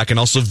 11 o'clock, and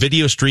also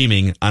video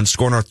streaming on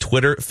Score North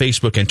Twitter,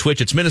 Facebook, and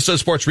Twitch. It's Minnesota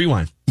Sports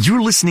Rewind.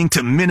 You're listening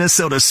to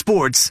Minnesota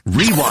Sports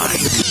Rewind.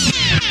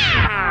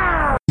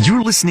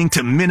 You're listening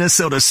to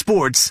Minnesota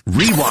Sports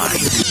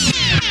Rewind.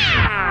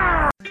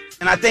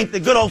 And I think the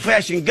good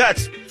old-fashioned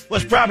guts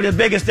was probably the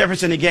biggest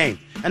difference in the game.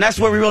 And that's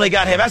what we really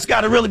got to have. That's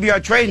got to really be our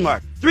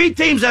trademark. 3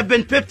 teams have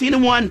been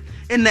 15-1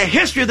 in the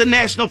history of the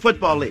National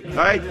Football League. All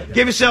right?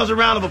 Give yourselves a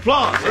round of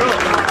applause.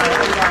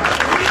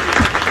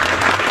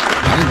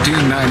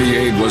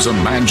 1998 was a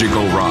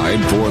magical ride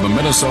for the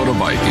Minnesota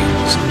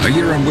Vikings, a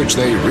year in which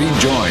they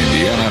rejoined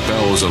the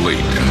NFL's elite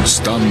and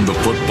stunned the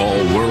football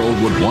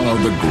world with one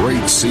of the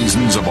great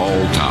seasons of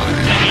all time.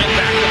 And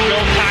back to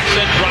Bill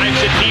Paxton,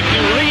 drives it deep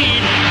to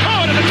Reed.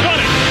 Oh, to the 20,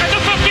 at the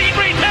 15,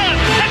 Reed 10,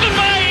 at the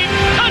 5,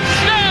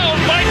 touchdown,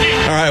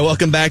 Vikings! All right,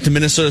 welcome back to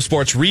Minnesota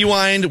Sports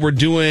Rewind. We're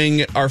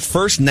doing our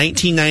first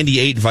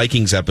 1998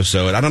 Vikings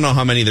episode. I don't know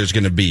how many there's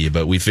going to be,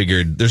 but we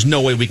figured there's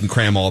no way we can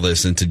cram all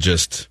this into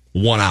just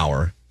 1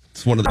 hour.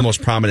 It's one of the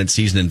most prominent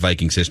seasons in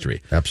Vikings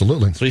history.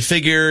 Absolutely. So we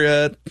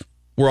figure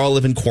we're we're all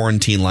living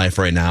quarantine life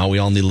right now. We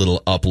all need a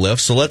little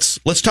uplift. So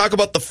let's talk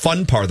about the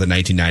fun part of the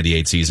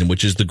 1998 season,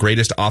 which is the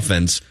greatest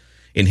offense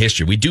in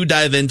history. We do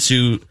dive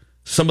into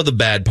some of the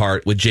bad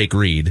part with Jake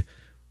Reed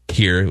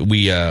here.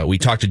 We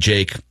talked to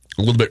Jake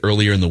a little bit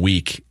earlier in the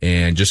week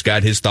and just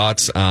got his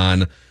thoughts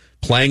on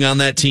playing on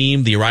that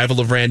team, the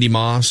arrival of Randy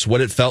Moss, what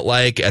it felt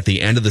like at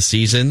the end of the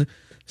season.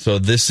 So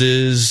this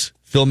is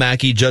Phil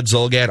Mackey, Judd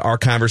Zulgad, our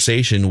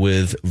conversation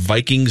with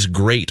Vikings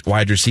great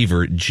wide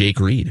receiver Jake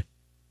Reed.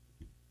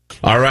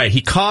 All right,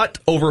 he caught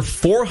over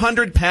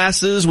 400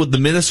 passes with the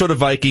Minnesota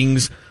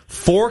Vikings,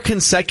 4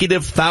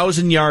 consecutive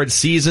 1,000-yard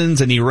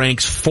seasons, and he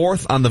ranks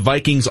 4th on the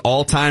Vikings'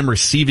 all-time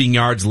receiving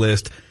yards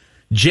list.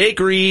 Jake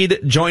Reed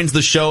joins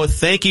the show.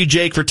 Thank you,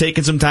 Jake, for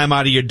taking some time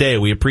out of your day.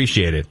 We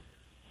appreciate it.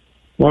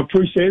 Well, I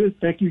appreciate it.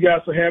 Thank you guys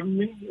for having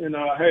me. And,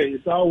 hey,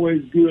 it's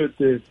always good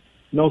to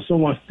know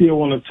someone still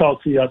want to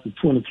talk to you after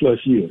 20-plus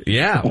years.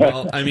 Yeah,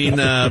 well, I mean,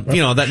 that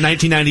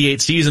 1998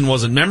 season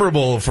wasn't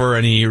memorable for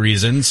any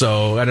reason,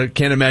 so I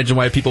can't imagine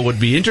why people would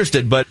be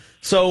interested. But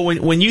so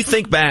when you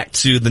think back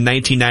to the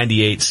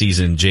 1998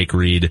 season, Jake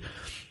Reed,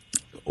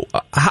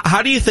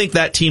 how do you think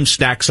that team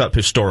stacks up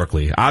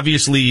historically?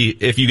 Obviously,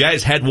 if you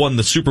guys had won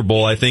the Super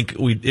Bowl, I think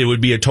it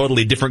would be a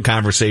totally different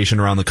conversation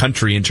around the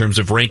country in terms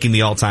of ranking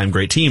the all-time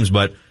great teams.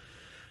 But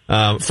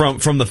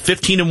from the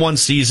 15-1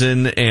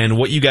 season and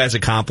what you guys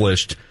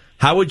accomplished,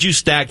 how would you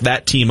stack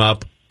that team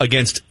up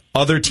against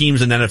other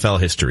teams in NFL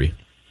history?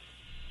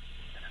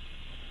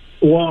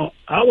 Well,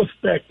 I would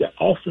stack the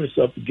offense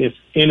up against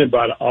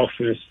anybody's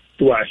offense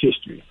throughout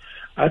history.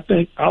 I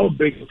think our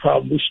biggest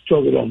problem, we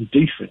struggled on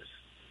defense.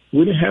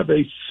 We didn't have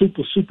a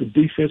super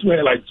defense. We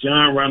had like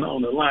John Runner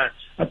on the line.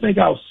 I think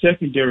our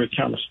secondary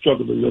kind of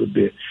struggled a little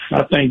bit.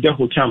 I think that's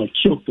what kind of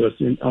killed us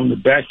on the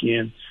back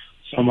end.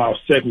 Some of our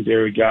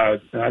secondary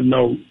guys. And I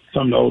know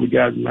some of the older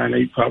guys in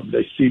 98 probably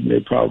they see me, they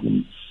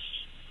probably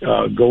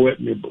go at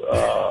me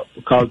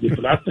because of it.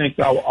 But I think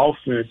our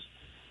offense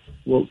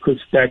could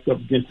stack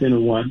up against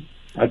anyone.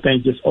 I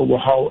think just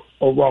overall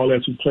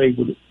as we played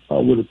with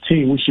a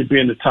team, we should be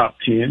in the top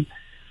 10.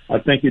 I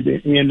think it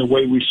didn't end the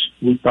way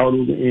we thought it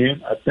would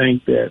end. I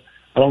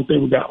don't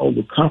think we got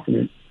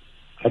overconfident.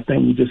 I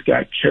think we just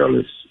got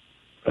careless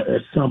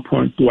at some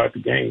point throughout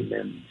the game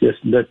and just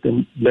let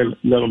them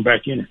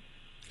back in it.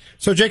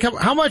 So, Jake,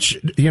 how much,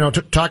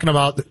 talking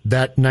about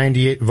that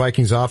 98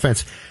 Vikings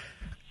offense,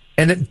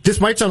 and this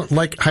might sound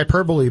like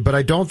hyperbole, but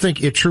I don't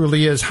think it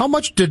truly is. How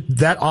much did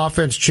that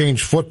offense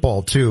change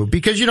football, too?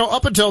 Because,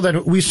 up until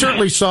then, we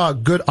certainly saw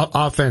good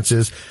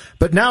offenses,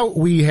 but now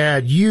we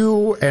had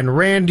you and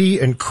Randy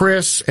and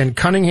Chris and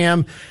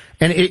Cunningham,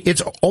 and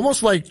it's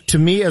almost like, to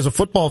me as a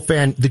football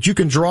fan, that you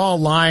can draw a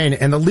line,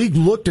 and the league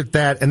looked at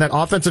that and that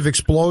offensive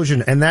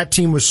explosion, and that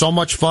team was so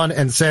much fun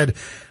and said,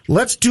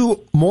 let's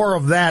do more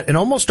of that, and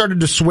almost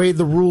started to sway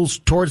the rules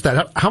towards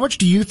that. How much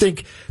do you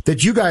think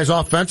that you guys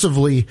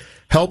offensively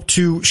helped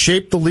to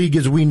shape the league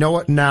as we know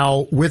it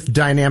now with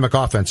dynamic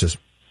offenses?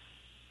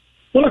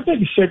 Well, I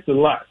think it shaped a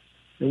lot.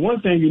 And one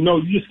thing you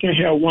just can't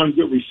have one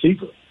good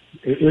receiver.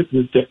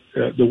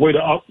 The way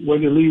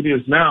the league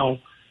is now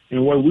and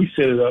the way we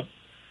set it up,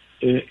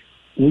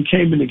 we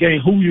came in the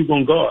game, who are you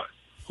going to guard?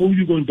 Who are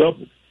you going to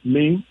double?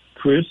 Me,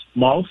 Chris,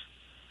 Moss.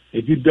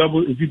 If you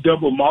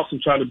double Moss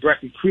and try to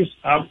bracket Chris,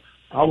 I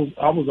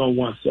was on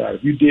one side.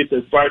 If you did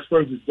the vice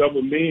versa,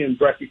 double me and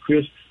bracket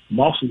Chris,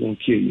 Moss was going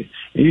to kill you.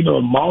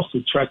 And Moss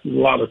attracted a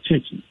lot of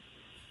attention.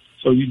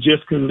 So you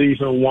just couldn't leave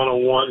him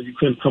one-on-one. You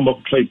couldn't come up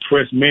and play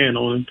press man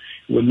on him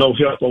with no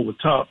help over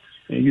top.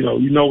 And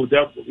what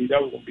that would be.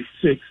 That was going to be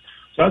 6.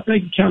 So I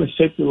think it kind of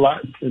shaped a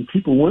lot, and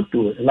people went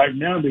through it. And like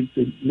now, the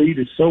lead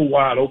is so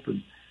wide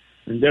open,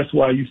 and that's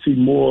why you see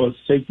more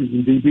safeties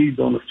and DBs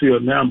on the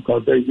field now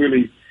because they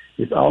really,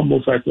 it's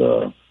almost like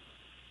a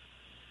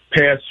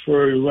pass,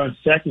 flurry, run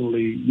second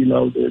league.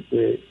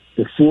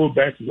 The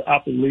fullbacks is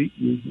obsolete.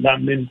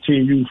 Not many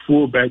teams use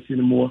fullbacks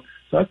anymore.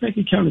 So I think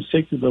it kind of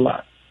shaped it a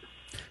lot.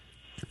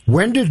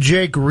 When did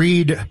Jake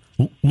Reed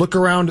look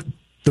around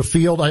the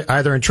field,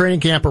 either in training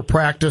camp or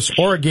practice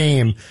or a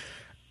game,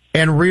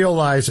 and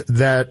realize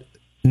that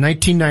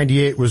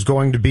 1998 was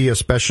going to be a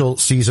special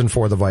season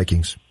for the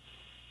Vikings?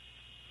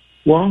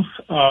 Well,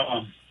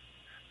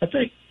 I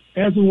think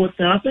as we went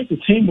down, I think the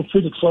team was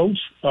pretty close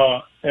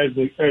as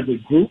a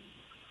group,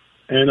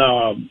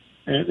 and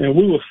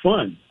we were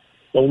fun.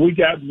 But when we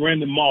got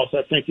Randy Moss,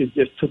 I think it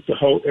just took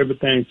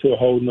everything to a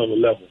whole nother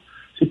level.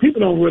 See,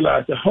 people don't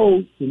realize the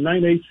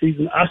 98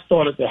 season, I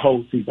started the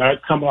whole season. I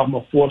come off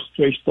my 4th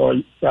straight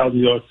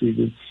 1,000-yard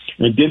season,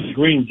 and Dennis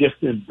Green just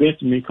didn't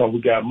bench me because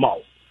we got Moss.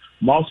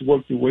 Moss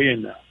worked his way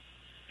in now.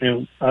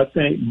 And I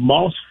think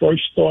Moss'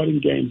 first starting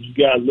game, you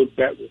got to look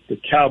back with the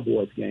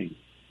Cowboys game.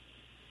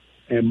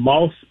 And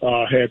Moss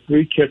had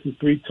 3 catches,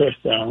 3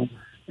 touchdowns.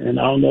 And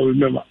I don't know,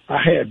 remember, I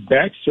had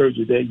back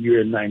surgery that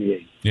year in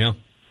 98. Yeah.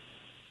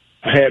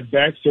 I had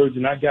back surgery,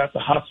 and I got to the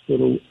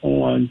hospital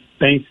on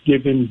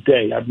Thanksgiving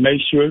Day. I made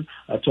sure,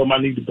 I told him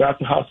I needed to go to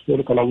the hospital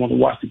because I wanted to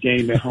watch the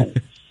game at home.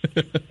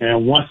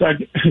 And once I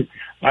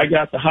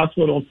got to the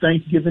hospital on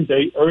Thanksgiving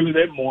Day, early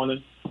that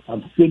morning,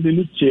 I'm sitting in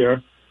the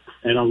chair,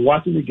 And I'm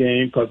watching the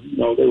game because,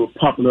 they were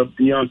pumping up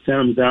Deion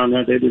Sanders down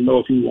there. They didn't know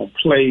if he was going to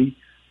play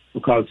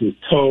because of his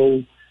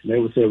toe. And they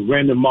would say,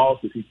 Randy Moss,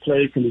 if he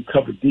played, can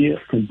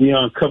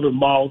Deion cover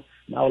Moss?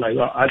 And I was like,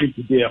 I need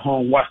to be at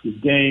home, watch this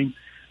game.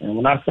 And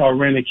when I saw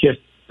Randy catch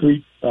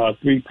three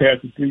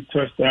passes, 3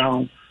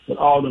 touchdowns with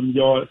all them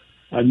yards,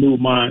 I knew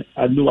I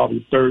was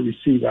the third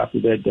receiver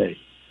after that day.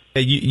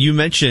 You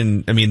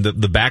mentioned,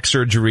 the back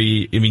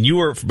surgery. You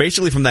were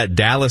basically from that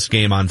Dallas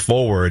game on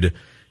forward,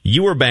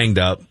 you were banged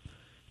up.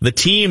 The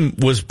team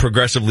was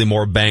progressively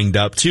more banged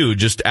up too,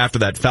 just after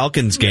that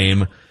Falcons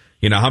game.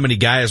 How many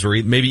guys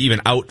were maybe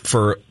even out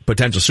for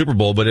potential Super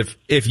Bowl. But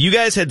if you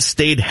guys had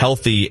stayed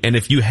healthy and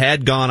if you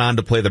had gone on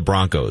to play the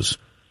Broncos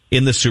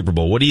in the Super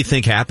Bowl, what do you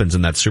think happens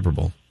in that Super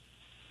Bowl?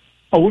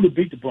 Oh, we would have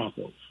beat the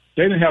Broncos.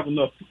 They didn't have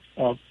enough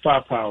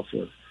firepower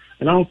for us.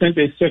 And I don't think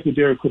their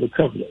secondary could have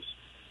covered us.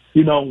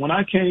 When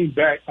I came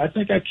back, I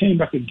think I came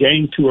back a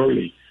game too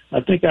early. I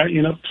think I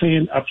ended up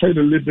I played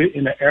a little bit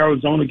in the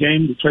Arizona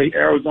game to play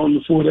Arizona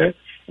before that.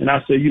 And I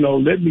said,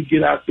 let me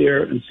get out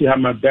there and see how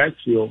my back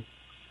feels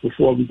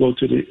before we go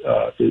to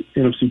the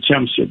NFC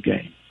Championship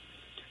game.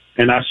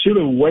 And I should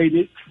have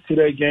waited to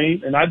that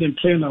game, and I didn't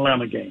play in the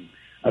Atlanta game.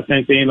 I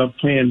think they ended up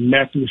playing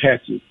Matthew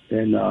Hatchett,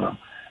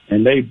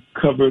 and they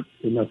covered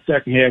in the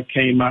second half,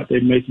 came out, they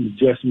made some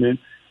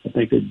adjustments. I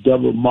think they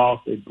doubled Moss,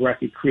 they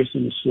bracket Chris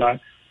in the slot,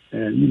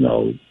 and,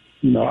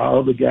 our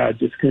other guy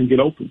just couldn't get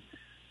open.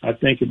 I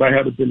think if I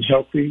had been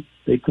healthy,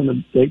 they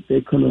couldn't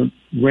have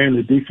ran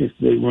the defense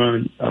they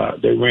ran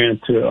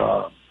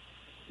to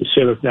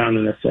shut us down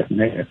in that second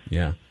half.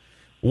 Yeah.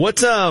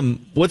 What are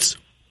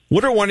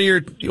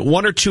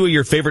one or two of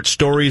your favorite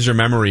stories or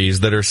memories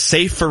that are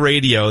safe for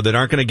radio that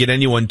aren't going to get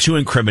anyone too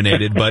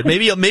incriminated, but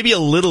maybe a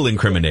little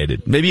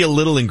incriminated? Maybe a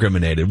little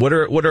incriminated. What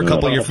are a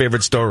couple of your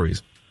favorite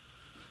stories?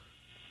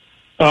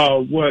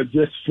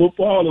 Just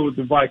football or with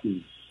the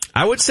Vikings?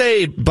 I would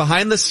say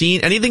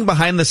anything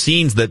behind the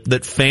scenes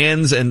that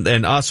fans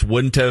and us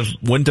wouldn't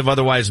have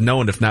otherwise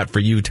known if not for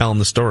you telling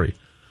the story.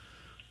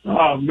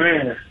 Oh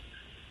man,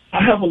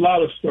 I have a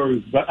lot of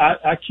stories, but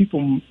I keep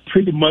them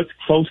pretty much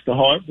close to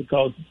heart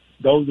because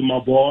those are my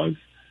boys,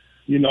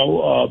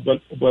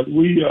 but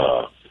we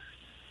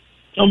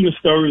some of the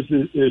stories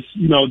is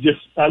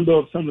just I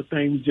love some of the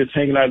things just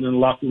hanging out in the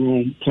locker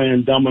room,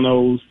 playing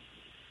dominoes,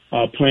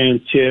 playing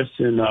chess,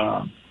 and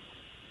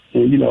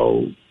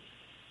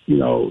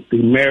the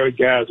married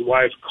guy's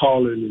wife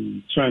calling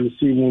and trying to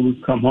see when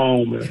we come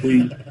home, and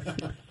we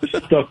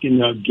stuck in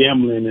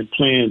gambling and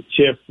playing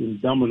chess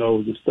and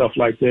dominoes and stuff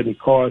like that and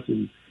cards,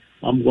 and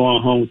I'm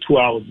going home 2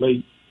 hours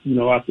late,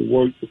 after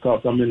work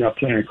because I'm in there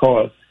playing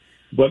cards.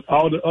 But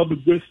all the other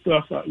good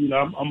stuff, I'm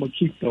gonna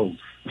keep those.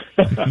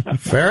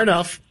 Fair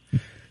enough.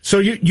 So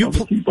you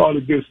keep all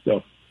the good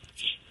stuff.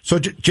 So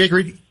Jake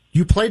Reed,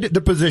 you played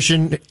the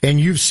position, and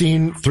you've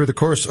seen through the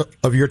course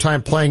of your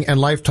time playing and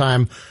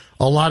lifetime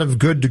a lot of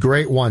good to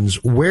great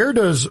ones. Where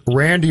does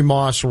Randy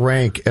Moss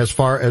rank as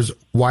far as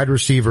wide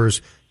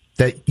receivers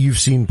that you've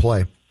seen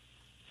play?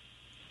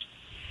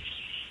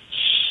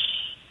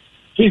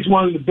 He's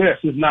one of the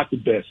best, if not the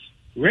best.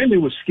 Randy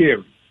was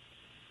scary.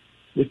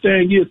 The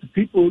thing is, the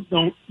people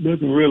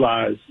doesn't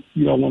realize,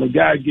 when a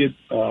guy get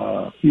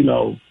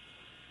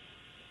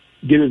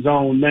his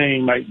own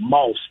name like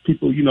Moss,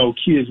 people,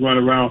 kids run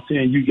around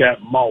saying you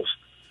got Moss.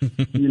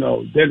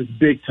 That is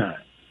big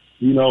time.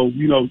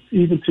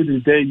 Even to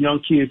this day, young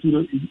kids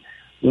who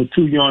are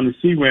too young to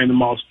see Randy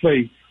Moss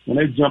play, when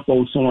they jump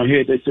over someone's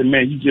head, they say,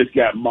 "Man, you just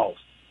got Moss."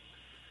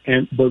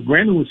 But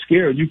Randy was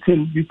scared. You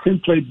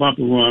couldn't play bump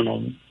and run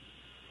on him.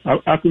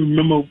 I can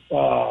remember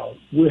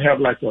we'd have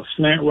like a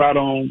slant route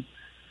on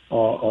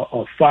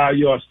a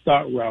 5-yard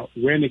start route.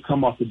 Randy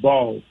come off the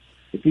ball.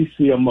 If he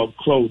see him up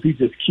close, he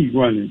just keep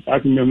running. I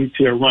can remember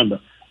he tell Runda,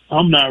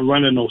 "I'm not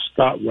running no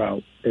stop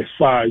route at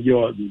 5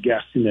 yards and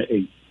got in at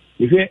 8.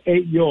 If he at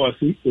 8 yards,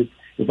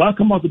 if I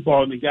come off the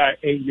ball and the guy at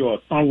 8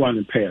 yards, I'm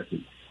running past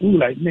him." We were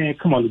like, "Man,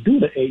 come on, to do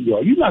the 8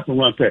 yard. You're not going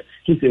to run past."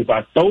 He said, "If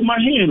I throw my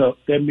hand up,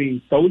 that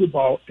means throw the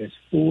ball as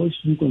far as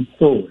you can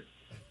throw it."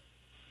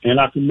 And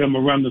I can remember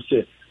Runda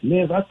said,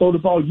 "Man, if I throw the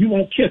ball, you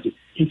won't catch it."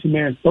 He said,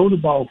 "Man, throw the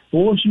ball as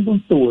far as you can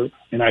throw it,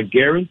 and I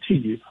guarantee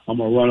you I'm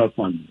going to run up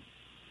on you."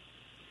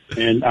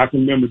 And I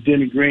can remember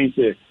Denny Green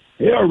said,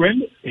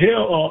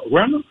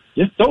 Randall,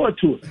 just throw it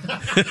to it.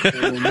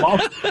 And when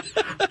Moss,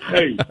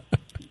 hey,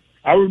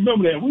 I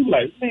remember that. We were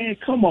like, "Man,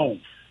 come on."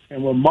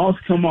 And when Moss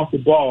come off the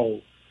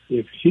ball,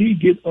 if he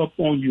get up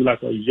on you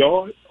like a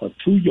yard or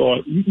 2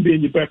 yards, you can be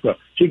in your back up.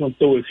 He going to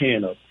throw his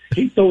hand up.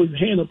 He throw his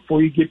hand up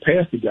before he get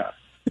past the guy.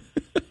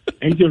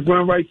 And he just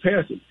run right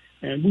past him.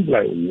 And we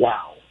were like,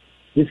 wow,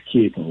 this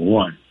kid can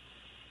run.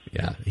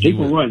 Yeah, he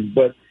can run.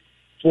 But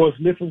for his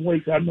lifting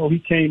weights, I know he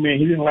came in.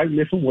 He didn't like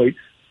lifting weights.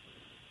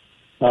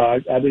 I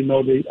didn't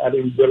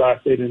realize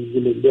they didn't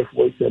really lift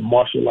weights at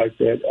Marshall like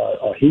that.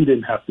 He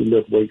didn't have to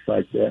lift weights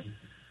like that.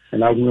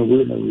 And I went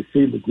with him in the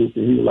receiver group,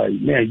 and he was like,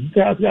 "Man, you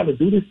guys got to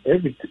do this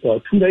every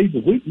 2 days a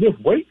week,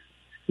 lift weights?"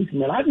 He said,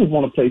 "Man, I just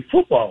want to play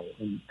football."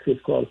 And Chris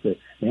Carter said,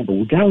 "Man, but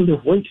we got to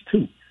lift weights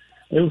too."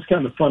 It was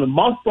kind of fun. And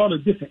Moss brought a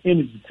different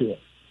energy to us.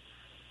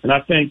 And I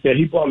think that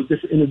he brought a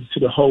different energy to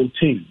the whole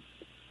team.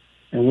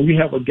 And when you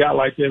have a guy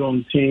like that on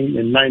the team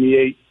in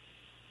 98,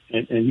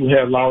 and you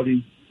have all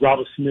these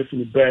Robert Smith in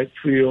the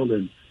backfield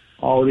and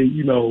all these,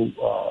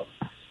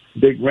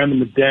 big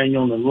Randall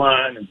McDaniel on the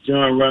line and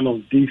John Randall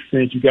on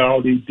defense, you got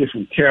all these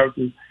different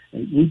characters.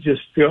 And we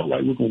just felt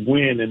like we could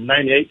win. And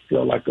 98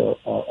 felt like a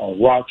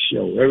rock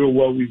show.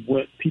 Everywhere we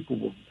went, people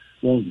were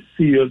wanting to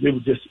see us.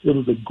 It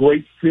was a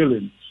great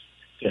feeling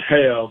to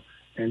have.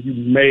 And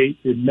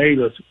it made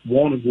us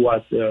want to go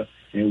out there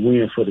and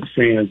win for the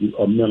fans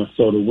of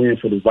Minnesota, win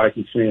for the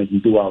Vikings fans,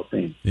 and do our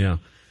thing. Yeah.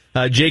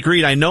 Jake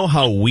Reed, I know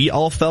how we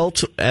all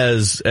felt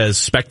as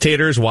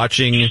spectators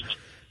watching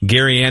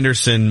Gary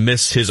Anderson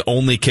miss his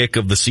only kick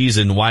of the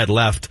season wide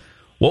left.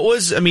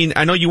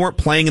 I know you weren't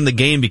playing in the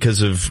game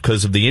because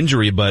of the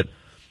injury, but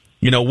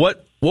what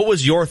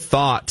was your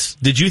thought?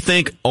 Did you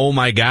think, oh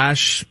my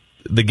gosh,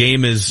 the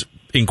game is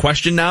in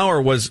question now,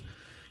 or what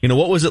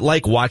was it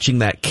like watching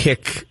that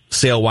kick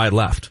sail wide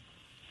left?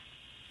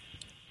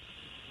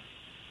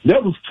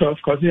 That was tough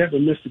because he had to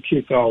miss the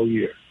kick all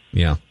year.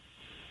 Yeah.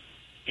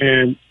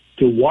 And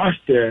to watch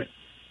that,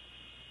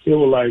 it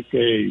was like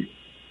a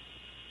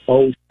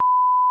old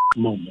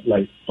moment.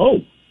 Like,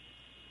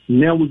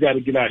 now we got to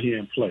get out here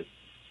and play.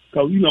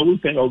 Because, we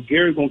think,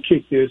 Gary's going to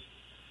kick this.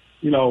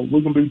 We're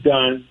going to be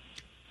done.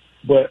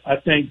 But I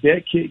think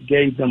that kick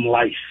gave them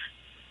life.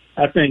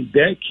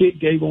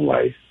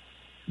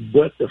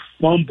 But the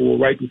fumble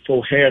right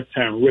before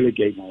halftime really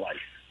gave them life.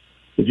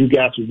 If you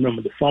guys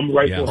remember the fumble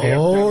right before halftime.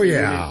 Oh,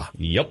 yeah.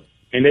 Yep.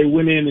 And they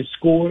went in and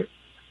scored.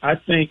 I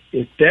think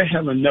if that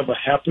hadn't never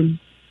happened,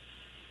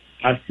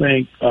 I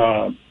think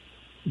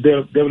they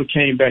would have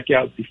came back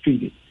out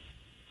defeated.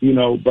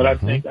 But I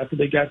think after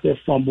they got that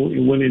fumble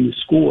and went in and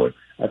scored,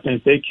 I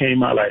think they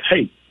came out like,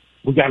 hey,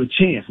 we got a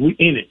chance. We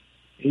in it.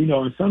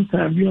 And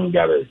sometimes you don't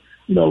got to,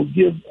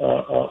 give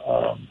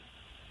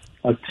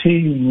a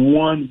team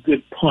one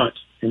good punch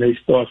and they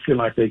start feeling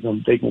like they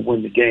can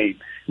win the game.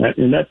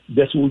 And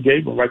that's what we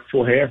gave them right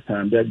before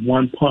halftime, that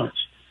one punch.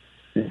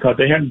 Because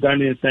they hadn't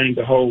done anything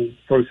the whole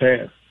first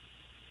half.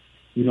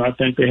 I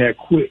think they had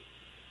quit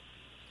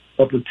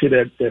up until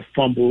that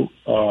fumble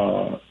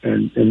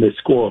and they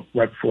score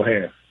right before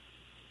half.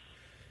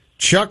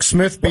 Chuck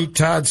Smith beat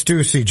Todd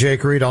Stussy.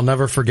 Jake Reed, I'll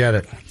never forget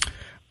it.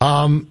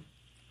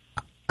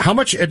 How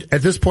much at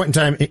this point in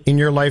time in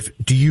your life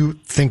do you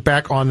think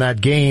back on that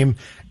game?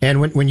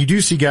 And when you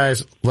do see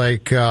guys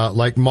like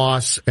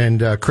Moss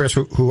and Chris,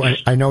 who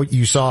I know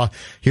you saw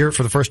here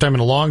for the first time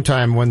in a long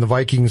time when the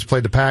Vikings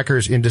played the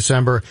Packers in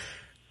December,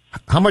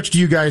 how much do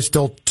you guys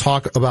still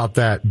talk about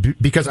that?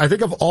 Because I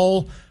think of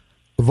all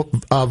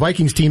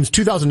Vikings teams,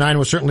 2009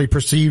 was certainly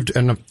perceived,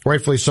 and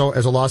rightfully so,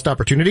 as a lost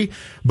opportunity.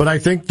 But I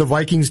think the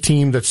Vikings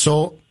team that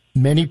so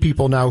many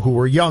people now who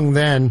were young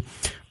then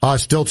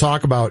still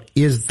talk about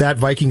is that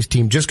Vikings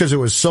team, just because it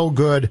was so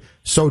good,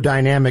 so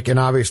dynamic, and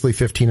obviously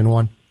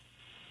 15-1.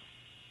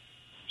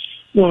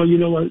 Well, you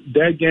know what?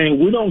 That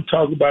game, we don't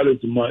talk about it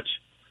as much.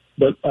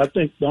 But I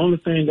think the only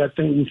thing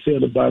we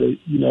said about it,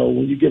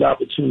 when you get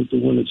opportunity to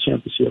win a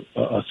championship,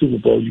 a Super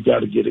Bowl, you got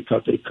to get it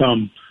because they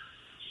come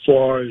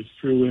far and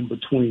through in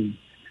between.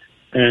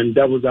 And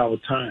that was our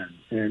time.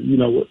 And,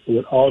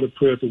 with all the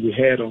players that we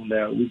had on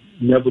there, we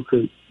never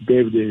could be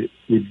able to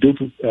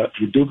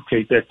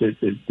reduplicate that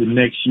the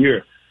next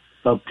year.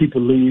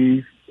 People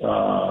leave,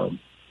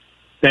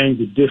 things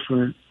are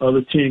different,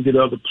 other teams get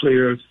other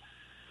players.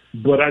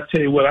 But I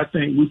tell you what, I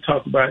think we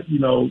talk about,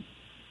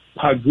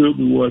 how good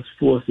we was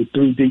for us, the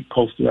 3 deep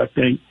poster. I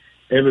think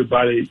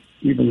everybody,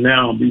 even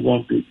now, we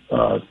want to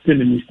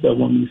sending me stuff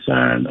when we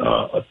sign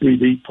a 3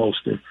 deep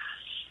poster.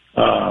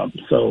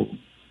 So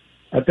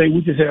I think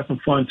we just had some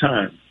fun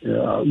time.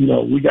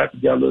 We got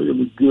together. It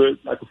was good,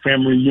 like a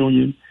family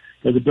reunion.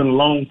 Because it's been a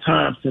long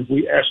time since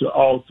we actually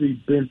all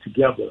three been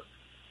together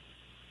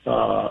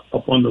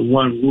up under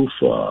one roof.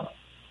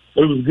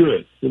 It was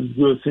good. It was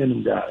good seeing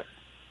them guys.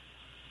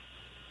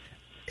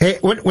 Hey,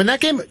 when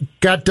that game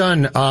got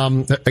done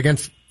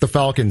against the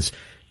Falcons,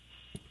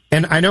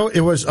 and I know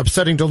it was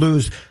upsetting to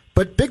lose,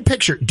 but big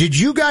picture, did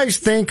you guys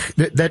think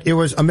that it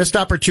was a missed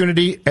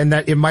opportunity and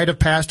that it might have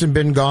passed and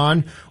been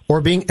gone?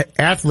 Or being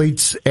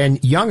athletes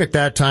and young at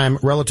that time,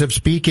 relative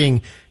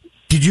speaking,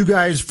 did you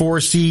guys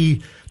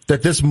foresee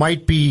that this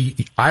might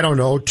be,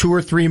 2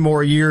 or 3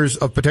 more years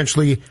of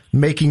potentially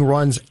making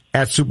runs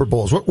at Super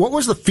Bowls? What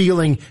was the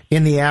feeling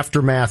in the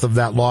aftermath of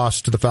that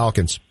loss to the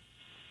Falcons?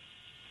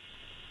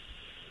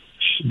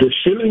 The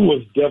feeling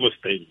was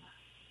devastating.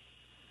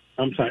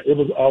 I'm sorry, it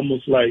was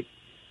almost like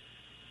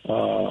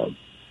a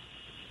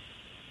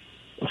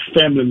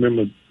family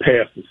member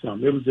passed or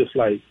something. It was just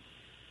like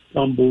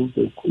stumbles.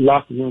 The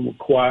locker room was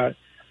quiet.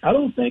 I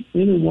don't think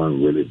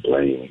anyone really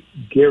blamed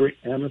Gary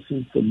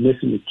Anderson for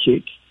missing the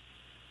kick.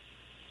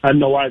 I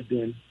know I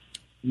didn't.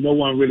 No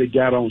one really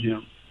got on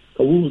him.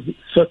 But we was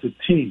such a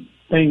team.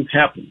 Things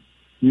happen,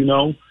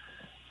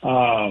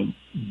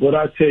 But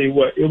I tell you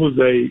what, it was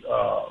a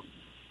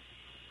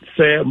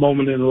sad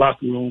moment in the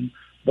locker room.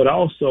 But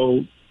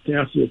also, to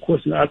answer your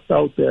question, I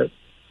thought that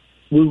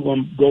we were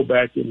going to go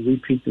back and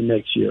repeat the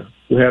next year.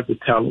 We have the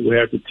talent, we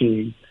have the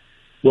team.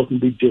 What can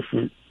be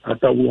different? I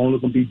thought we were only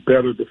going to be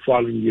better the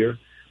following year.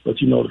 But,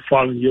 the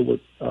following year,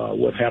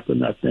 what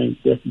happened, I think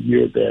that's the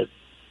year that,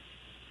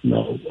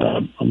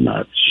 I'm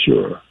not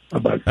sure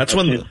about. That's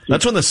when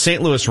the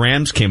St. Louis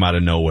Rams came out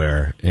of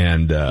nowhere.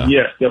 And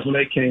yes, that's when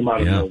they came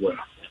out of nowhere.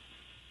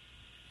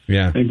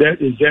 Yeah. And that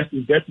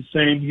the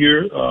same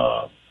year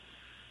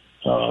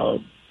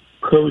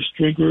Curry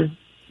Stringer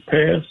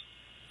passed?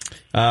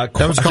 I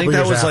think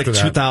that was like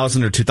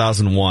 2000 or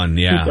 2001.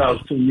 Yeah.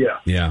 2002.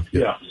 Yeah.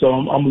 Yeah. So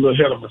I'm a little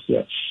ahead of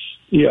myself.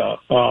 Yeah.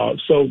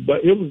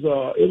 But it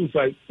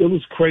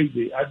was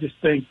crazy. I just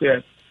think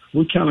that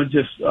we kind of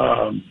just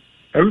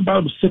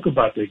everybody was sick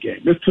about that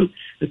game. It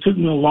took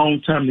me a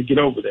long time to get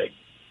over that.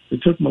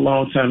 It took me a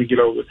long time to get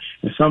over it.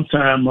 And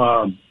sometimes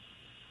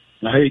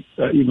I hate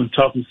even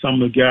talking to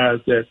some of the guys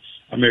that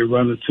I may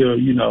run into,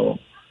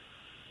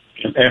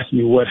 and ask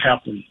me what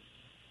happened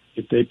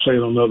if they played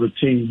on another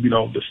team,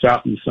 the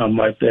Falcons, something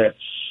like that.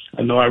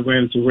 I know I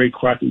ran into Ray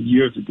Crockett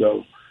years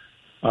ago.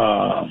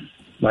 I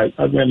ran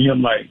into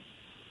him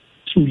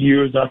 2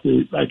 years after,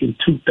 in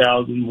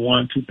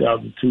 2001,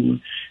 2002,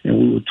 and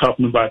we were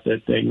talking about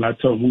that thing, and I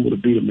told him we would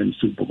have beat him in the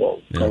Super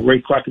Bowl. Yeah. Ray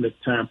Crockett at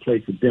the time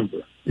played for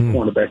Denver, the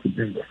cornerback for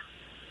Denver.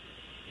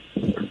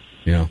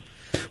 Yeah.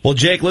 Well,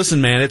 Jake,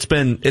 listen, man, it's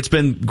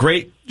been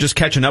great just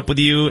catching up with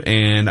you,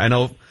 and I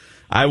know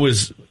I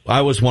was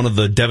one of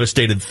the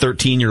devastated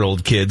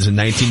 13-year-old kids in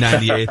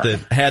 1998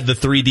 that had the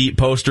 3D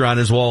poster on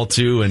his wall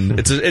too, and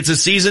it's a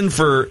season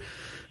for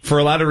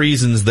a lot of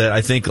reasons that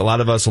I think a lot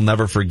of us will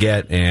never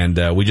forget,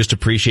 and we just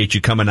appreciate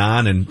you coming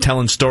on and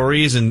telling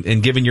stories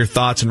and giving your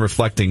thoughts and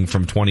reflecting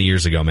from 20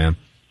 years ago, man.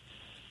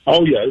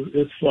 Oh yeah,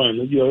 it's fun.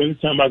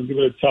 Anytime I can give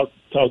it a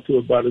talk to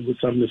about it with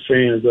some of the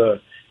fans,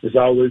 it's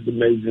always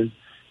amazing.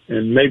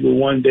 And maybe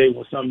one day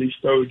when some of these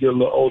stories get a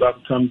little old, I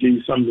can come give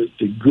you some of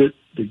the good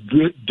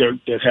dirt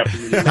that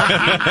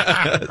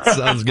happened.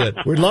 Sounds good.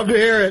 We'd love to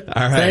hear it.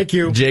 All right. Thank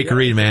you. Jake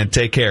Reed, man.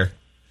 Take care.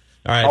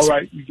 All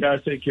right. You guys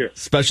take care.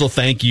 Special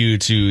thank you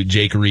to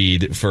Jake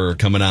Reed for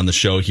coming on the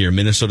show here,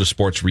 Minnesota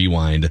Sports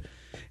Rewind.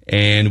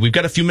 And we've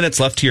got a few minutes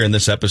left here in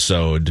this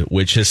episode,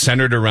 which is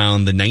centered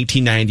around the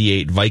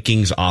 1998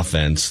 Vikings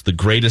offense, the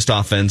greatest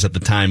offense at the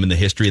time in the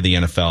history of the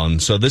NFL.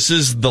 And so this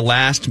is the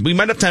last, we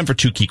might have time for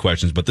two key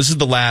questions, but this is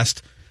the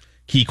last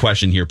key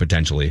question here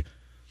potentially.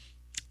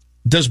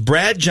 Does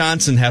Brad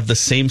Johnson have the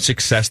same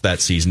success that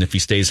season if he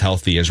stays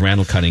healthy as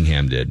Randall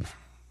Cunningham did?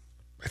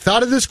 I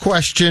thought of this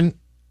question,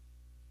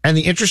 and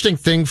the interesting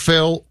thing,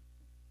 Phil,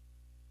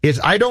 is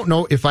I don't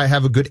know if I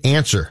have a good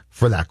answer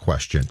for that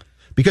question.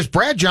 Because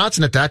Brad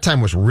Johnson at that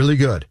time was really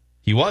good.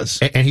 He was.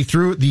 And he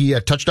threw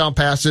the touchdown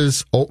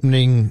passes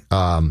opening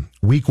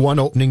week one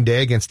opening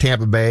day against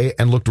Tampa Bay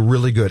and looked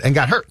really good and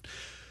got hurt.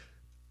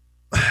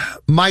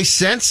 My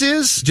sense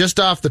is, just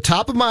off the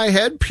top of my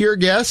head, pure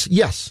guess,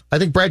 yes. I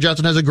think Brad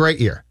Johnson has a great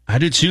year. I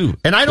do too.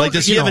 And I don't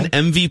does he have an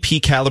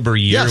MVP caliber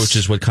year, which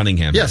is what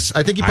Cunningham Yes, had?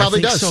 I think he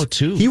probably does. So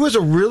too. He was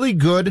a really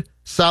good,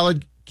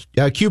 solid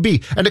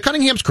QB. And to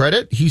Cunningham's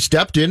credit, he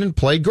stepped in and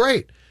played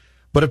great.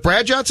 But if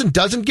Brad Johnson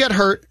doesn't get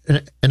hurt,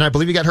 and I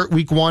believe he got hurt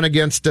week 1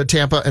 against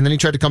Tampa, and then he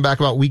tried to come back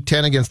about week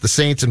 10 against the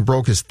Saints and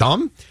broke his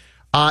thumb.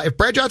 If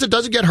Brad Johnson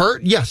doesn't get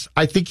hurt, yes,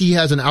 I think he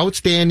has an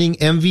outstanding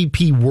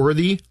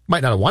MVP-worthy,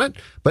 might not have won it,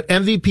 but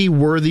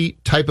MVP-worthy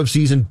type of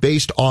season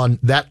based on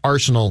that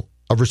arsenal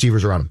of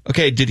receivers around him.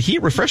 Okay, did he,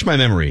 refresh my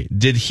memory,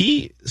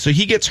 so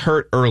he gets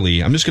hurt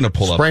early. I'm just going to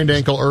pull Sprained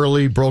ankle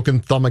early, broken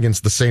thumb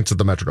against the Saints at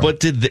the Metrodome.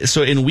 But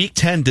so in week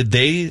 10, did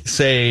they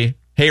say,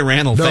 hey,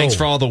 Randall, thanks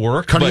for all the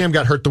work? Cunningham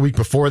got hurt the week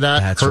before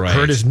that.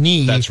 Hurt his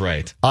knee. That's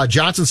right.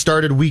 Johnson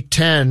started week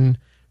 10,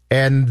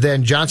 and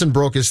then Johnson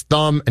broke his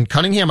thumb, and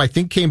Cunningham, I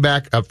think, came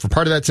back for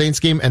part of that Saints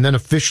game, and then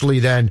officially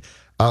then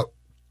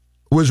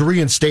was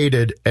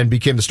reinstated and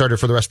became the starter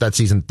for the rest of that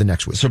season the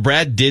next week. So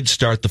Brad did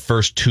start the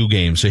first 2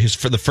 games. So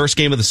for the first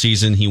game of the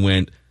season, he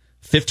went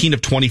 15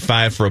 of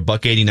 25 for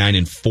 $189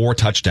 and 4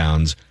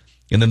 touchdowns.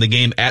 And then the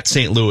game at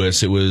St.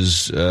 Louis, it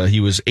was he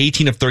was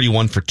 18 of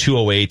 31 for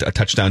 208, a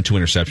touchdown, 2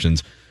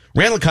 interceptions.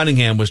 Randall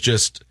Cunningham was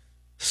just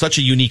such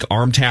a unique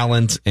arm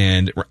talent,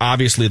 and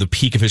obviously the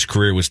peak of his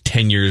career was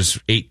 10 years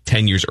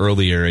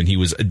earlier, and he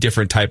was a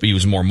different type. He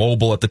was more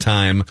mobile at the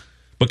time,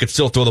 but could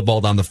still throw the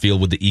ball down the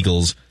field with the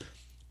Eagles.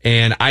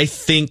 And I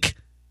think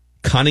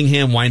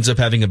Cunningham winds up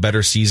having a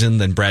better season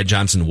than Brad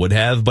Johnson would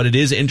have, but it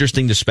is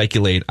interesting to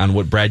speculate on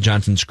what Brad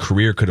Johnson's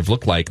career could have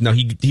looked like. Now,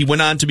 he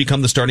went on to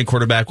become the starting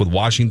quarterback with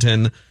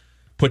Washington,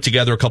 put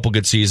together a couple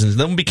good seasons,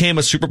 then became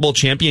a Super Bowl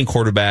champion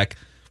quarterback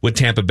with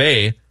Tampa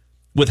Bay,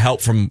 with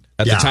help from,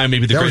 at the time,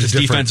 maybe the greatest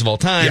defense of all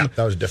time. Yeah,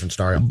 that was a different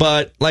scenario.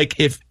 But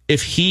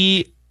if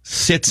he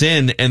sits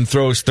in and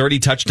throws 30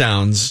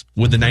 touchdowns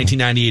with the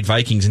 1998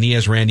 Vikings and he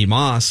has Randy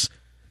Moss,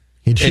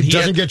 he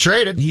doesn't get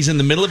traded. He's in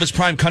the middle of his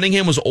prime.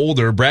 Cunningham was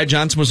older. Brad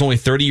Johnson was only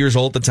 30 years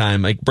old at the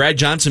time. Brad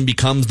Johnson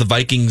becomes the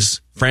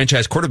Vikings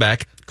franchise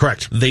quarterback.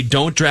 Correct. They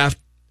don't draft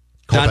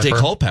Dante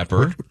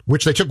Culpepper.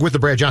 Which they took with the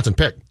Brad Johnson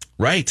pick.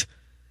 Right.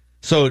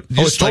 So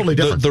it's totally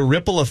different. The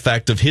ripple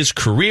effect of his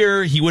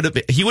career, he would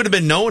have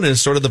been known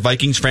as sort of the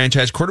Vikings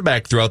franchise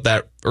quarterback throughout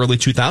that early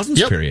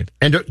 2000s period.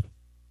 And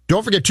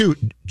don't forget, too,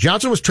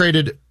 Johnson was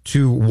traded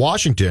to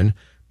Washington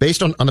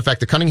based on the fact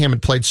that Cunningham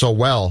had played so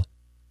well.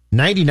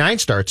 99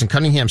 starts and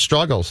Cunningham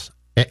struggles.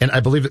 And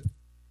I believe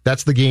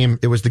that's the game.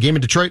 It was the game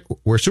in Detroit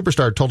where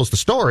Superstar told us the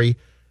story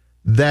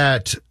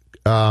that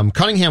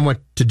Cunningham went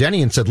to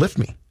Denny and said, lift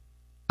me.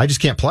 I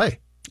just can't play.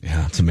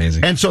 Yeah, it's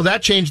amazing. And so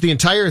that changed the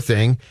entire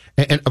thing.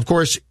 And of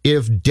course,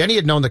 if Denny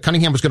had known that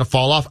Cunningham was going to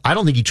fall off, I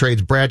don't think he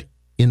trades Brad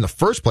in the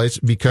first place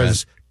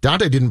because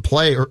Dante didn't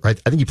play, or I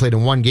think he played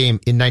in one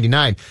game in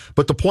 99.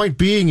 But the point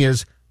being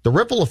is the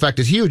ripple effect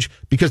is huge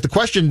because the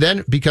question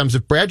then becomes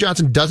if Brad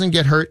Johnson doesn't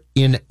get hurt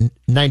in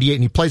 98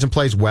 and he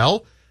plays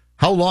well,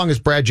 how long is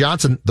Brad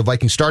Johnson the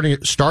Vikings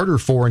starter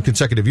for in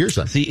consecutive years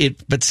then?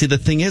 But the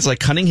thing is, like,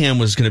 Cunningham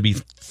was going to be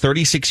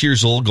 36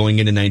 years old going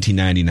into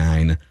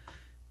 1999.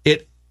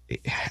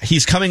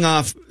 He's coming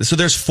off, so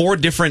there's 4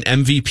 different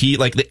MVP,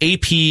 like the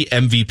AP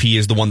MVP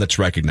is the one that's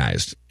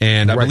recognized.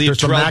 And I believe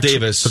Terrell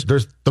Davis.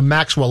 There's the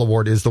Maxwell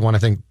Award is the one I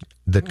think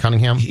that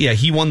Cunningham. Yeah,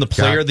 he won the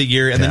Player of the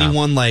Year, and then he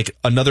won like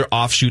another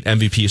offshoot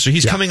MVP. So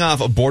he's coming off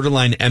a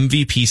borderline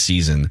MVP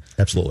season.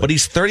 Absolutely. But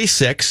he's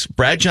 36.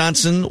 Brad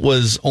Johnson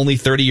was only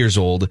 30 years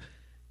old.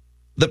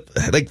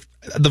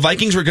 The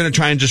Vikings were going to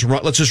try and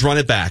let's just run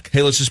it back.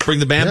 Hey, let's just bring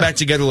the band back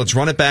together. Let's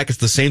run it back. It's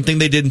the same thing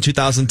they did in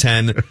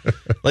 2010.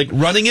 Like,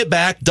 running it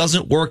back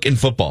doesn't work in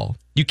football.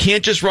 You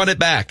can't just run it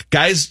back.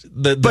 Guys,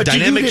 the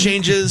dynamic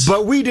changes.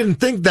 But we didn't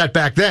think that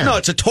back then. No,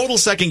 it's a total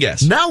second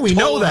guess. Now we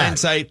know that.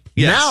 Hindsight.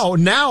 Yes.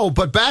 Now,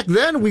 but back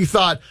then we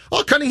thought,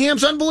 oh,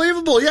 Cunningham's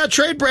unbelievable. Yeah,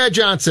 trade Brad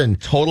Johnson.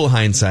 Total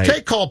hindsight.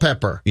 Take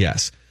Culpepper.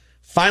 Yes.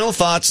 Final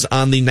thoughts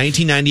on the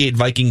 1998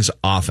 Vikings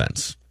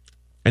offense.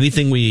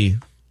 Anything we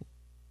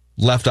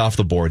left off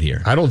the board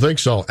here? I don't think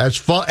so. As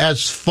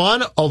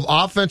fun of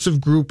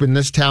offensive group in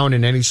this town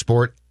in any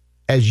sport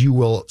as you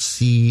will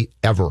see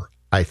ever,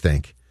 I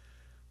think.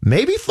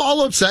 Maybe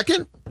followed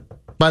second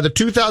by the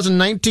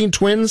 2019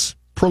 Twins'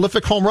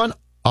 prolific home run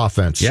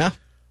offense. Yeah.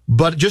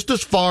 But just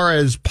as far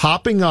as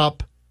popping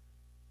up,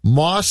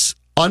 Moss,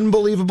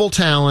 unbelievable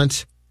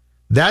talent,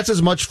 that's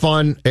as much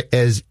fun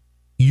as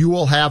you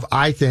will have,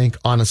 I think,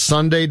 on a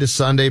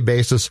Sunday-to-Sunday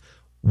basis,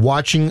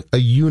 watching a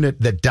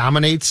unit that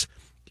dominates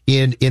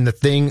in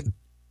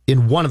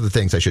one of the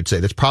things, I should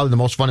say, that's probably the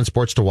most fun in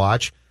sports to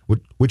watch,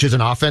 which is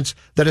an offense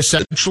that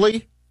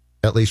essentially,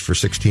 at least for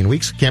 16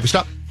 weeks, can't be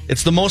stopped.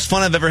 It's the most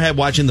fun I've ever had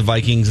watching the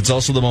Vikings. It's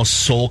also the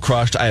most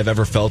soul-crushed I have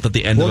ever felt at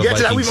the end of a Vikings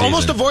season. We've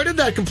almost avoided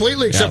that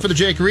completely, except for the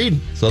Jake Reed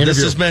So interview.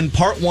 This has been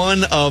part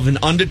 1 of an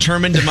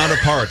undetermined amount of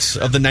parts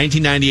of the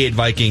 1998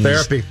 Vikings.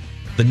 Therapy.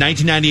 The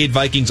 1998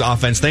 Vikings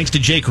offense. Thanks to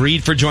Jake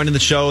Reed for joining the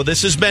show.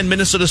 This has been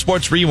Minnesota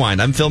Sports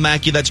Rewind. I'm Phil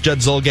Mackey. That's Judd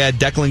Zolgad,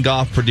 Declan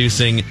Goff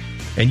producing.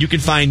 And you can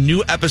find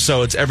new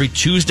episodes every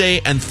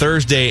Tuesday and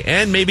Thursday,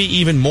 and maybe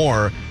even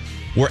more,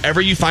 wherever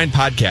you find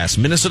podcasts.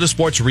 Minnesota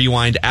Sports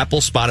Rewind,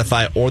 Apple,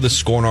 Spotify, or the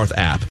Score North app.